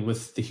trolling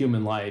with the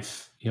human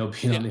life,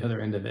 being on the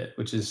other end of it,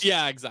 which is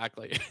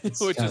exactly,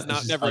 which is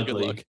never a good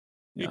look.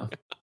 Yeah.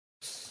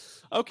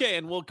 Okay,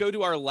 and we'll go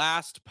to our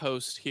last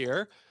post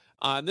here.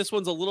 And this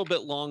one's a little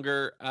bit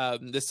longer.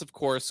 This, of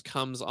course,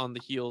 comes on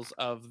the heels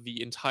of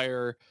the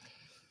entire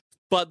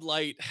Bud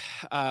Light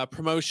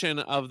promotion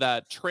of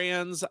that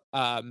trans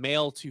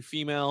male to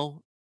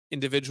female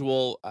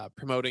individual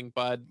promoting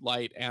Bud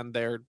Light and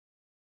their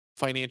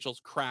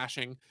financials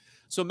crashing.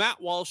 So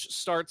Matt Walsh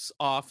starts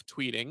off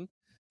tweeting,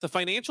 "The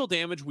financial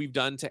damage we've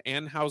done to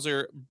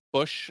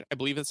Anheuser-Busch, I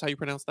believe that's how you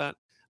pronounce that,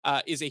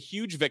 is a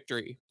huge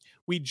victory.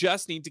 We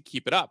just need to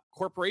keep it up.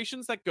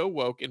 Corporations that go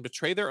woke and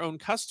betray their own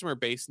customer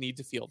base need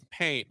to feel the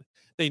pain.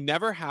 They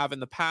never have in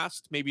the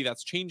past. Maybe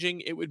that's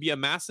changing. It would be a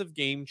massive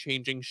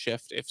game-changing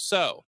shift if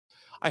so.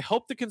 I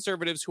hope the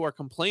conservatives who are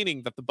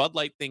complaining that the Bud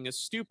Light thing is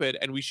stupid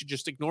and we should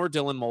just ignore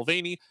Dylan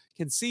Mulvaney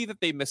can see that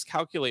they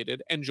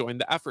miscalculated and join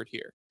the effort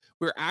here.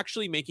 We're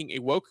actually making a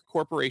woke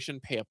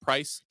corporation pay a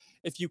price.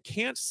 If you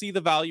can't see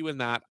the value in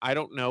that, I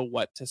don't know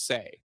what to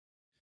say."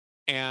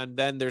 And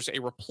then there's a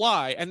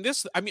reply, and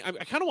this, I mean, I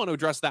kind of want to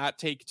address that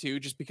take too,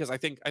 just because I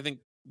think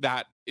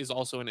that is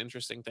also an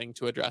interesting thing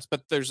to address.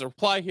 But there's a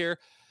reply here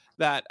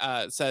that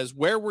says,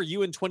 "Where were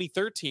you in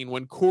 2013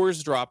 when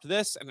Coors dropped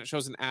this?" And it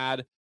shows an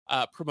ad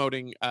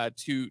promoting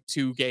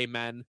two gay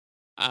men.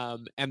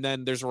 And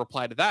then there's a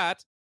reply to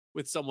that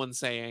with someone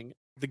saying,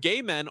 "The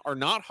gay men are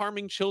not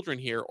harming children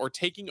here or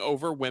taking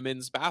over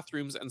women's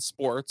bathrooms and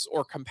sports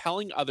or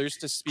compelling others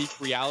to speak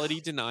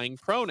reality-denying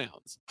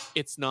pronouns.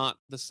 It's not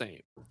the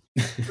same."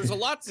 There's a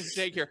lot to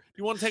take here. If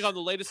you want to take on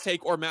the latest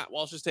take or Matt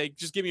Walsh's take,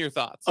 just give me your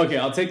thoughts. Okay,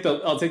 I'll take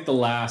the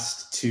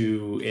last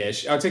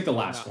two-ish. I'll take the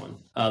last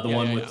one,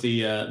 with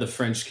the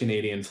French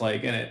Canadian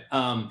flag in it.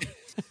 And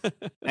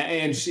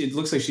it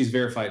looks like she's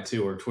verified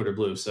too, or Twitter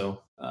Blue.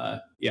 So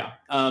yeah.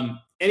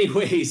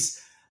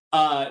 Anyways,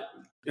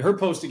 her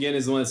post again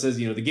is the one that says,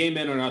 the gay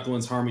men are not the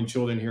ones harming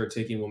children here,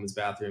 taking women's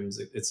bathrooms,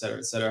 et cetera,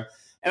 et cetera.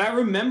 And I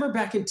remember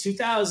back in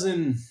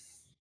 2000,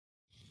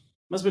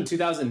 must have been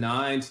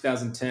 2009,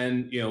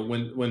 2010,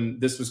 when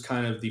this was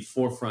kind of the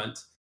forefront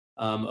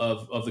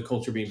of the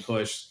culture being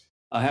pushed,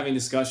 having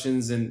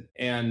discussions and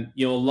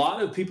a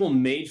lot of people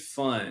made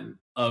fun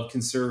of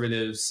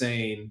conservatives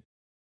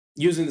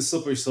using the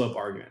slippery slope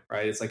argument,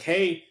 right? It's like,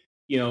 hey,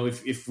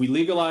 if we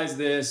legalize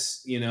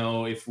this,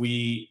 if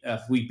we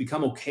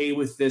become okay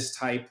with this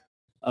type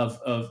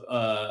of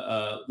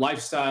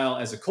lifestyle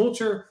as a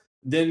culture,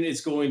 then it's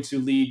going to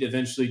lead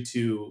eventually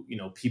to,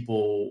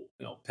 people,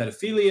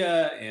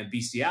 pedophilia and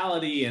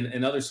bestiality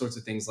and other sorts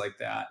of things like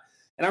that.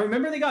 And I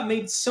remember they got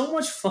made so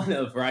much fun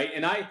of, right?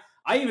 And I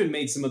even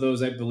made some of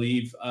those, I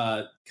believe,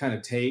 kind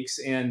of takes.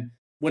 And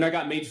when I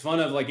got made fun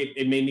of, like,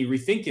 it made me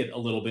rethink it a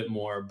little bit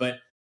more. But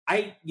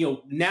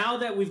now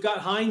that we've got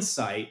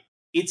hindsight,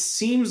 it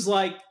seems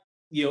like,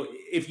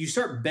 if you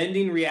start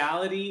bending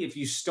reality, if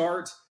you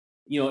start,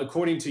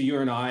 according to your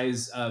and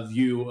I's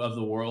view of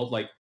the world,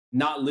 like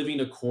not living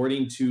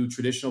according to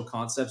traditional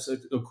concepts,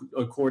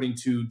 according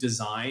to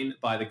design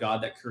by the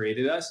God that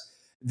created us,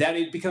 that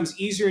it becomes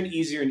easier and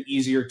easier and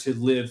easier to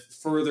live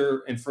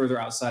further and further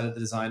outside of the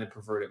design and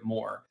pervert it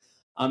more.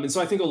 And so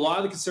I think a lot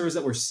of the conservatives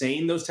that were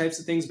saying those types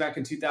of things back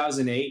in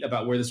 2008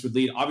 about where this would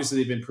lead, obviously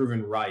they've been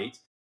proven right.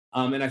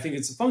 And I think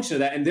it's a function of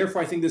that. And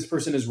therefore, I think this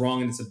person is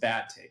wrong and it's a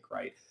bad take,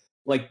 right?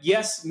 Like,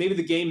 yes, maybe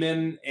the gay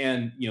men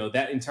and,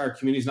 that entire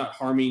community is not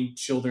harming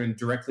children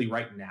directly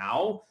right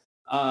now,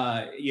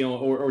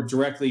 or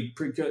directly,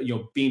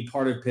 being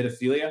part of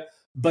pedophilia.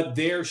 But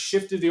their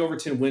shift of the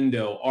Overton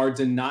window, our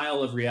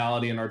denial of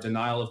reality and our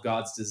denial of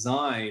God's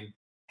design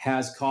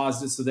has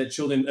caused it so that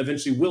children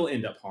eventually will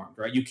end up harmed,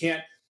 right?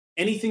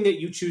 Anything that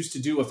you choose to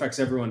do affects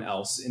everyone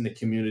else in the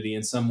community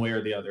in some way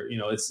or the other.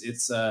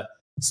 It's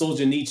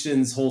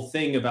Solzhenitsyn's whole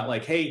thing about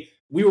like, hey,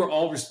 we were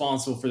all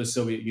responsible for the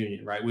Soviet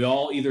Union, right? We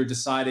all either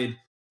decided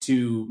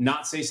to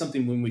not say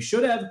something when we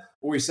should have,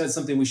 or we said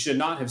something we should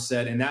not have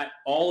said. And that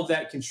all of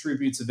that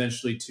contributes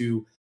eventually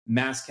to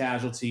mass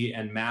casualty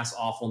and mass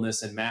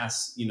awfulness and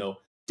mass,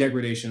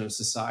 degradation of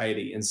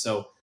society. And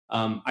so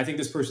I think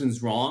this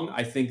person's wrong.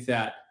 I think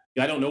that,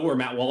 I don't know where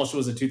Matt Walsh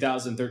was in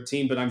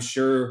 2013, but I'm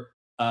sure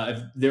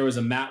if there was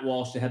a Matt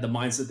Walsh that had the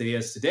mindset that he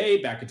has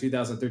today, back in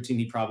 2013,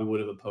 he probably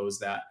would have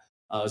opposed that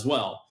as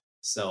well.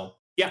 So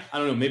yeah, I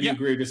don't know, maybe you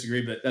agree or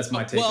disagree, but that's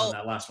my take on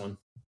that last one.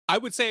 I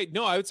would say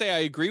I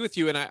agree with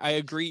you. And I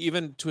agree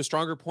even to a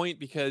stronger point,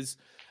 because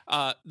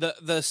the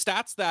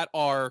stats that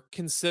are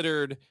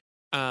considered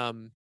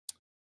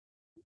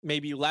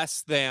maybe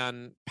less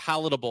than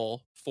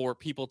palatable for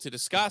people to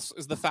discuss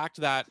is the fact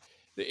that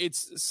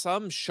it's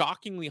some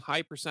shockingly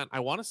high percent. I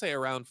want to say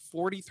around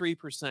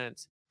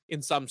 43%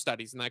 in some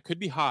studies, and that could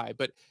be high,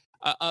 but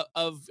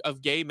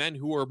of gay men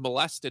who were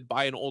molested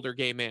by an older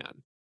gay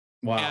man.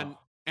 Wow.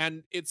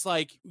 And it's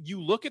like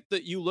you look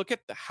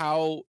at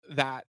how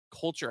that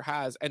culture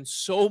has, and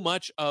so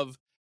much of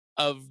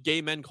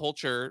gay men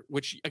culture,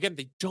 which again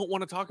they don't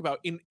want to talk about,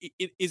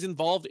 it is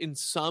involved in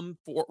some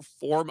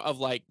form of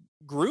like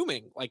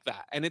grooming like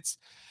that,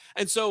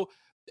 and so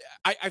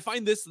I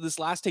find this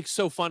last take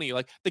so funny.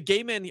 Like, the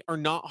gay men are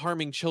not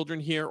harming children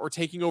here or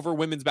taking over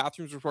women's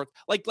bathrooms reports.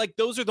 Like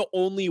those are the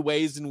only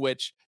ways in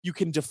which you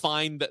can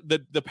define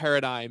the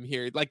paradigm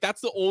here. Like,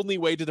 that's the only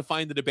way to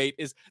define the debate,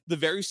 is the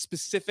very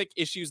specific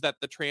issues that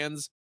the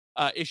trans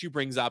issue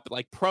brings up,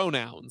 like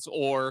pronouns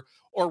or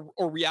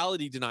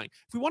reality denying.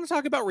 If we want to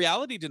talk about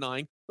reality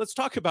denying, let's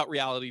talk about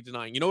reality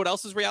denying. You know what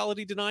else is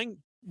reality denying?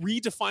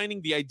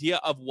 Redefining the idea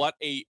of what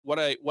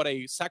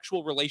a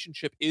sexual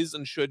relationship is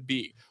and should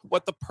be,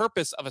 what the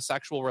purpose of a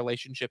sexual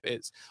relationship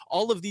is.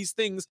 All of these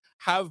things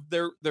have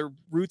their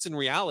roots in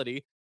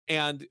reality,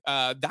 and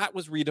that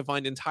was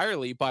redefined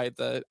entirely by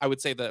the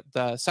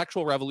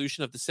sexual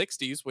revolution of the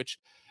 60s, which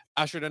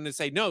ushered in to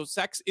say, no,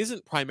 sex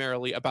isn't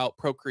primarily about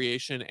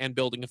procreation and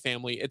building a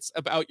family. It's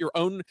about your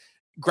own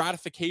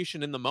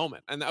gratification in the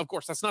moment. And of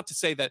course, that's not to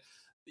say that,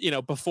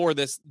 before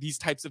this, these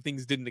types of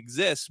things didn't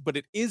exist, but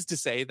it is to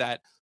say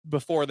that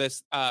before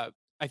this, I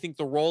think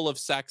the role of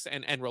sex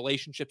and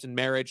relationships and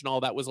marriage and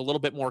all that was a little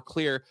bit more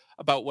clear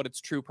about what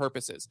its true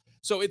purpose is.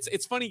 So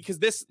it's funny because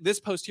this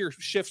post here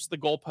shifts the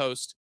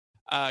goalpost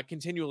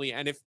continually.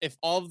 And if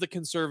all of the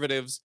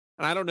conservatives,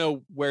 and I don't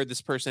know where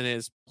this person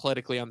is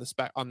politically on this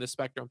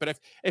spectrum, but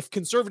if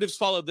conservatives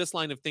follow this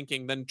line of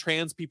thinking, then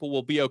trans people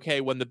will be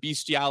okay when the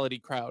bestiality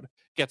crowd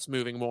gets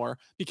moving more,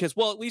 because,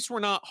 well, at least we're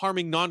not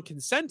harming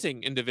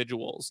non-consenting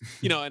individuals,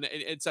 and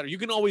et cetera. You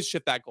can always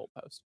shift that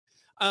goalpost.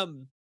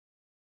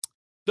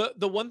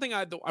 The one thing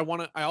I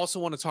also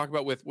want to talk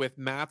about with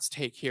Matt's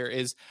take here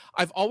is,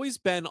 I've always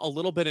been a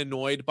little bit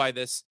annoyed by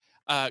this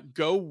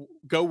go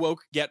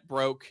woke, get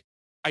broke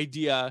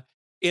idea,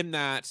 in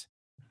that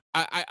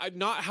I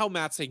not how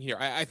Matt's saying here.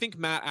 I think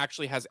Matt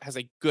actually has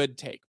a good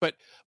take, but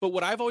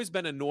what I've always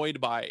been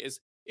annoyed by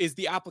is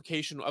the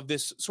application of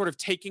this sort of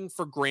taking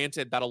for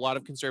granted that a lot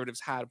of conservatives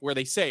have, where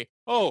they say,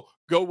 "Oh,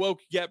 go woke,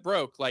 get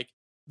broke." Like,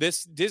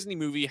 this Disney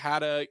movie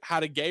had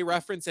a gay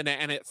reference in it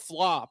and it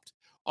flopped.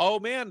 Oh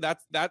man,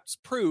 that's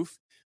proof.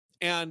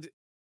 And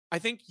I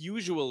think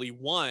usually,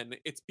 one,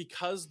 it's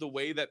because the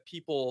way that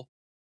people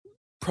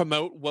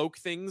promote woke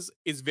things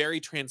is very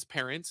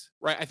transparent,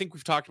 right? I think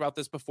we've talked about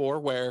this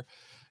before, where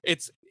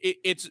it's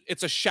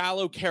a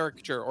shallow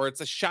caricature or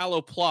it's a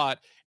shallow plot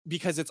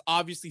because it's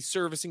obviously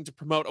servicing to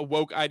promote a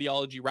woke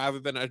ideology rather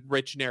than a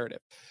rich narrative.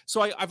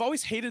 So I've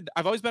always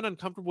been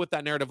uncomfortable with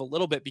that narrative a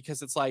little bit,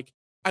 because it's like,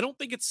 I don't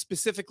think it's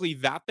specifically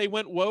that they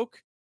went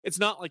woke. It's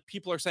not like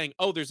people are saying,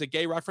 oh, there's a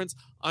gay reference,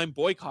 I'm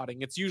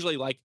boycotting. It's usually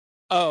like,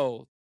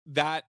 oh,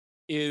 that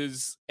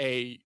is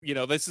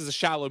this is a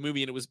shallow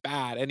movie and it was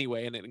bad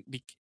anyway. And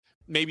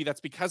maybe that's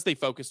because they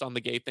focused on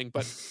the gay thing,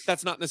 but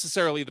that's not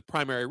necessarily the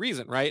primary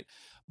reason, right?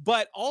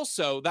 But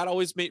also, that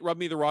always rubbed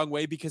me the wrong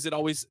way, because it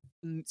always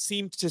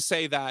seemed to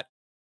say that,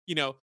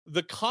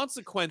 the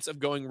consequence of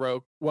going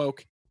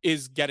woke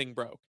is getting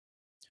broke.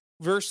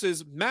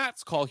 Versus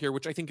Matt's call here,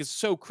 which I think is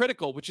so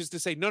critical, which is to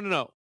say,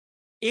 no.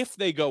 If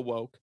they go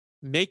woke,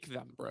 make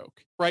them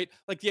broke, right?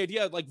 Like, the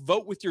idea of, like,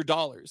 vote with your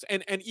dollars.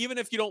 And even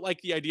if you don't like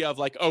the idea of,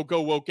 like, oh,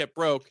 go woke, get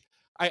broke,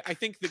 I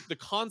think that the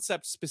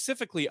concept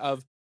specifically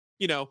of,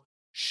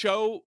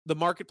 show the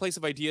marketplace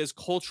of ideas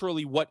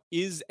culturally what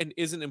is and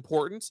isn't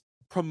important,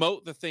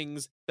 promote the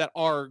things that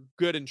are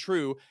good and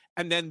true,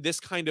 and then this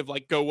kind of,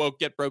 like, go woke,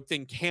 get broke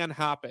thing can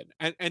happen.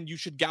 And you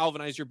should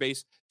galvanize your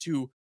base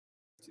to,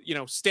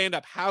 stand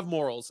up, have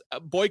morals,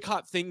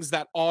 boycott things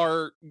that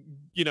are,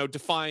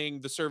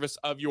 defying the service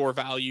of your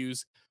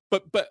values.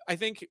 But I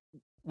think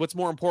what's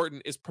more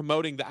important is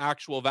promoting the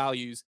actual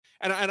values.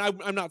 And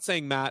I'm not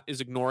saying Matt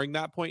is ignoring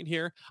that point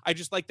here. I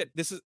just like that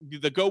this is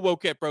the go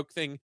woke, get broke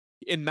thing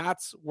in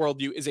Matt's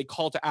worldview is a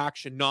call to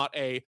action, not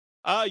a,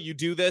 you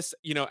do this,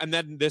 and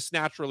then this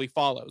naturally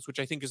follows, which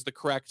I think is the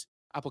correct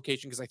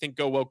application, because I think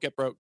go woke, get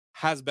broke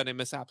has been a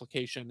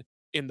misapplication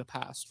in the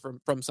past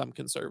from some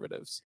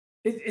conservatives.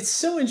 It's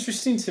so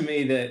interesting to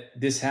me that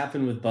this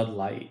happened with Bud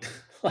Light.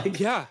 Like,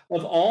 yeah,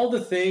 of all the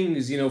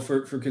things,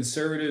 for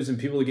conservatives and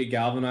people to get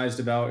galvanized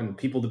about, and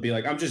people to be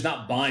like, I'm just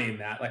not buying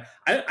that. Like,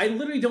 I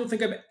literally don't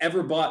think I've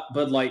ever bought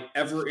Bud Light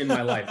ever in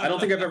my life. I don't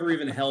think I've ever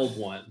even held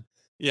one.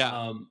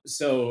 Yeah.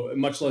 So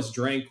much less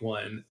drank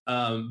one.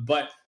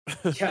 But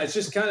yeah, it's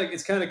just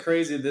kind of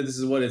crazy that this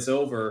is what it's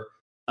over.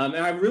 And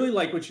I really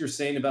like what you're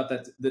saying about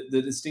that,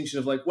 the distinction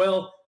of, like,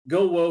 well,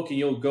 go woke and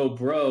you'll go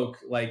broke,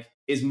 like,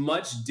 is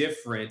much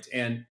different.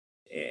 And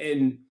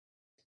in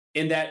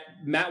that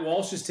Matt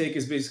Walsh's take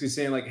is basically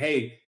saying, like,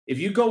 hey, if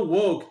you go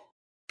woke,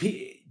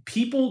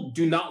 people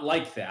do not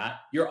like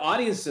that. Your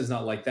audience does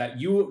not like that.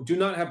 You do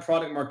not have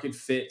product market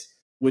fit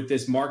with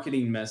this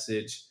marketing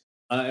message.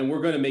 And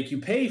we're going to make you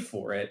pay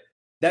for it.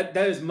 That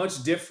is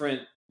much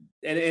different.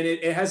 And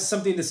it has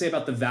something to say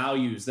about the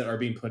values that are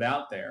being put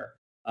out there.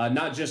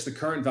 Not just the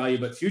current value,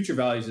 but future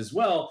values as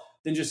well,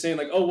 than just saying,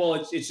 like, oh, well,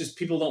 it's just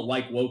people don't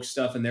like woke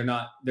stuff and they're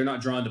not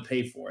drawn to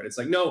pay for it. It's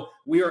like, no,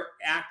 we are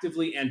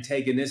actively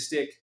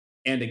antagonistic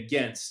and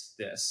against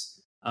this.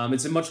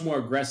 It's a much more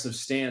aggressive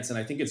stance, and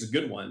I think it's a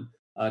good one.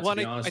 To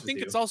be honest I think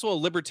with you. it's also a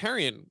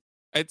libertarian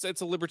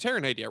It's a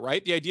libertarian idea,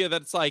 right? The idea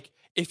that it's like,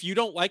 if you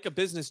don't like a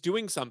business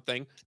doing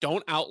something,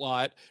 don't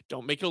outlaw it,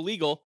 don't make it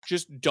illegal,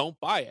 just don't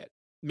buy it.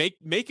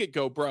 Make it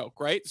go broke,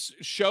 right?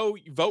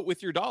 Vote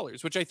with your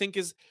dollars, which I think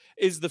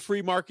is the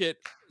free market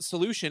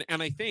solution.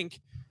 And I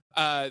think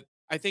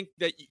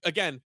that,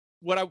 again,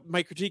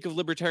 my critique of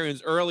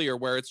libertarians earlier,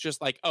 where it's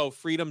just like, oh,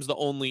 freedom's the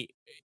only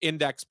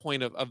index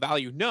point of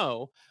value.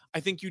 No,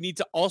 I think you need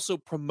to also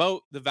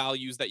promote the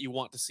values that you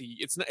want to see.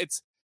 It's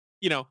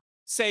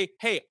say,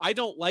 hey, I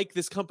don't like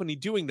this company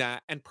doing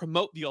that, and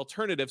promote the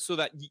alternative, so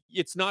that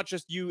it's not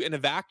just you in a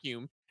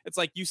vacuum. It's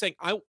like you saying,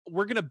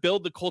 we're going to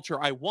build the culture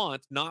I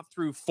want, not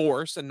through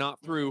force and not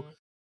through,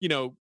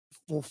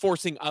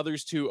 forcing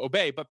others to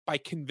obey, but by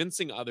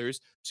convincing others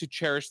to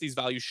cherish these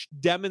values,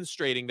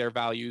 demonstrating their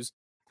values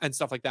and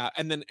stuff like that.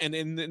 And then,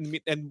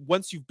 and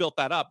once you've built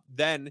that up,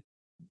 then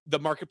the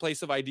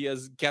marketplace of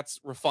ideas gets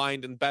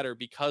refined and better,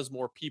 because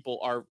more people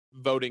are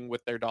voting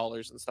with their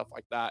dollars and stuff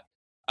like that.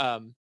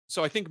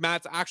 So I think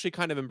Matt's actually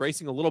kind of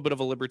embracing a little bit of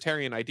a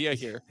libertarian idea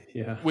here,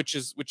 yeah, which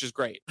is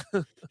great.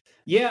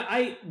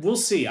 Yeah, we'll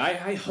see.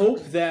 I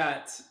hope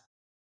that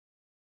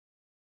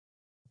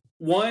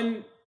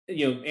one,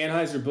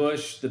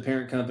 Anheuser-Busch, the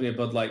parent company of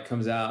Bud Light,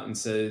 comes out and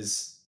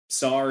says,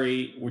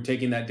 sorry, we're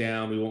taking that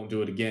down. We won't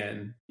do it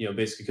again.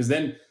 Basically, because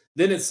then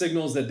it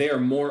signals that they are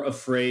more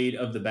afraid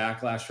of the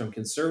backlash from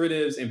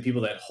conservatives and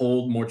people that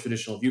hold more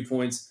traditional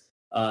viewpoints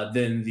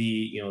than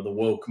the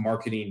woke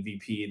marketing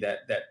VP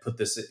that put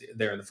this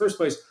there in the first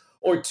place.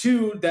 Or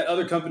two, that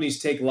other companies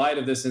take light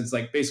of this, and it's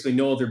like basically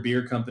no other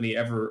beer company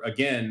ever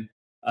again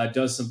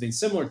does something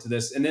similar to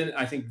this. And then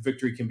I think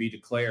victory can be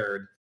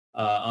declared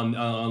on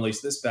at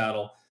least this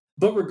battle.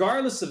 But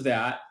regardless of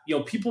that,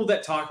 people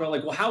that talk about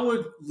like, well, how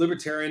would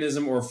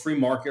libertarianism or a free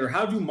market, or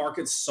how do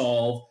markets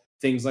solve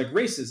things like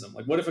racism?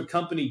 Like, what if a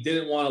company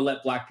didn't want to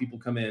let black people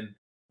come in,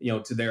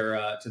 to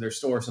their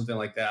store or something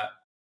like that?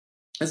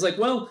 It's like,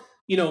 well,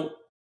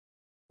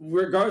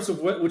 regardless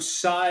of which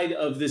side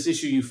of this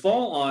issue you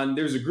fall on,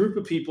 there's a group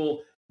of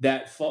people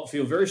that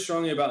feel very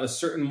strongly about a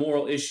certain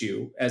moral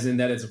issue, as in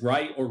that it's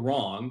right or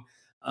wrong.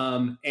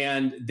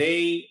 And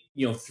they,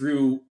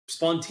 through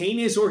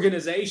spontaneous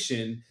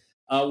organization,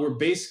 were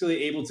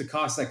basically able to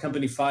cost that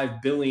company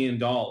 $5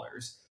 billion.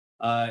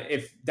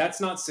 If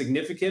that's not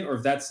significant, or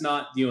if that's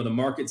not, the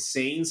market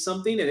saying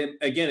something, and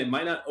it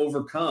might not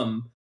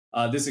overcome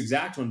this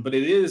exact one, but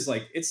it's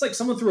like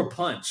someone threw a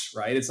punch,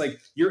 right? It's like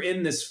you're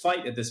in this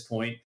fight at this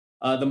point.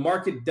 The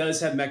market does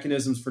have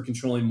mechanisms for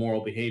controlling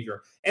moral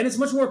behavior, and it's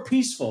much more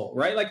peaceful,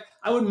 right? Like,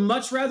 I would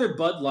much rather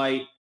Bud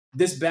Light,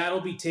 this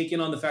battle be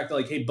taken on the fact that,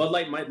 like, hey, Bud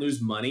Light might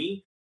lose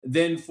money,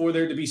 than for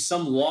there to be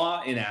some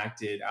law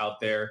enacted out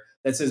there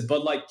that says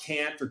Bud Light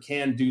can't or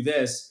can do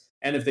this.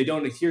 And if they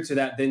don't adhere to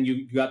that, then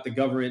you got the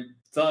government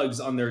thugs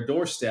on their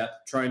doorstep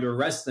trying to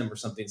arrest them or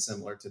something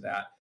similar to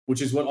that,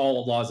 which is what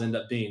all laws end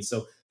up being.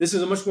 So this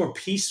is a much more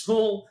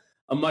peaceful,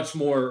 a much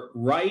more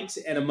right,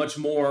 and a much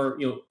more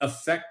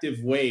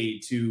effective way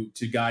to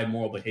guide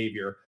moral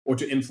behavior, or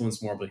to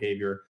influence moral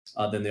behavior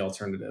than the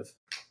alternative.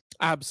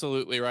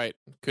 Absolutely right.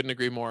 Couldn't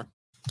agree more.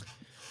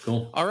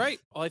 Cool. All right.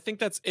 Well, I think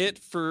that's it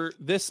for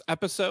this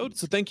episode.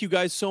 So thank you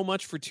guys so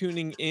much for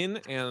tuning in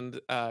and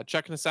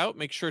checking us out.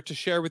 Make sure to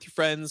share with your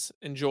friends.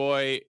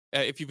 Enjoy.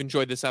 If you've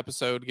enjoyed this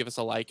episode, give us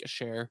a like, a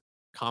share,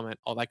 comment,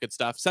 all that good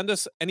stuff. Send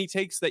us any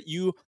takes that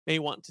you may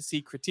want to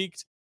see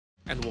critiqued,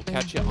 and we'll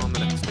catch you on the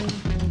next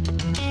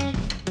one.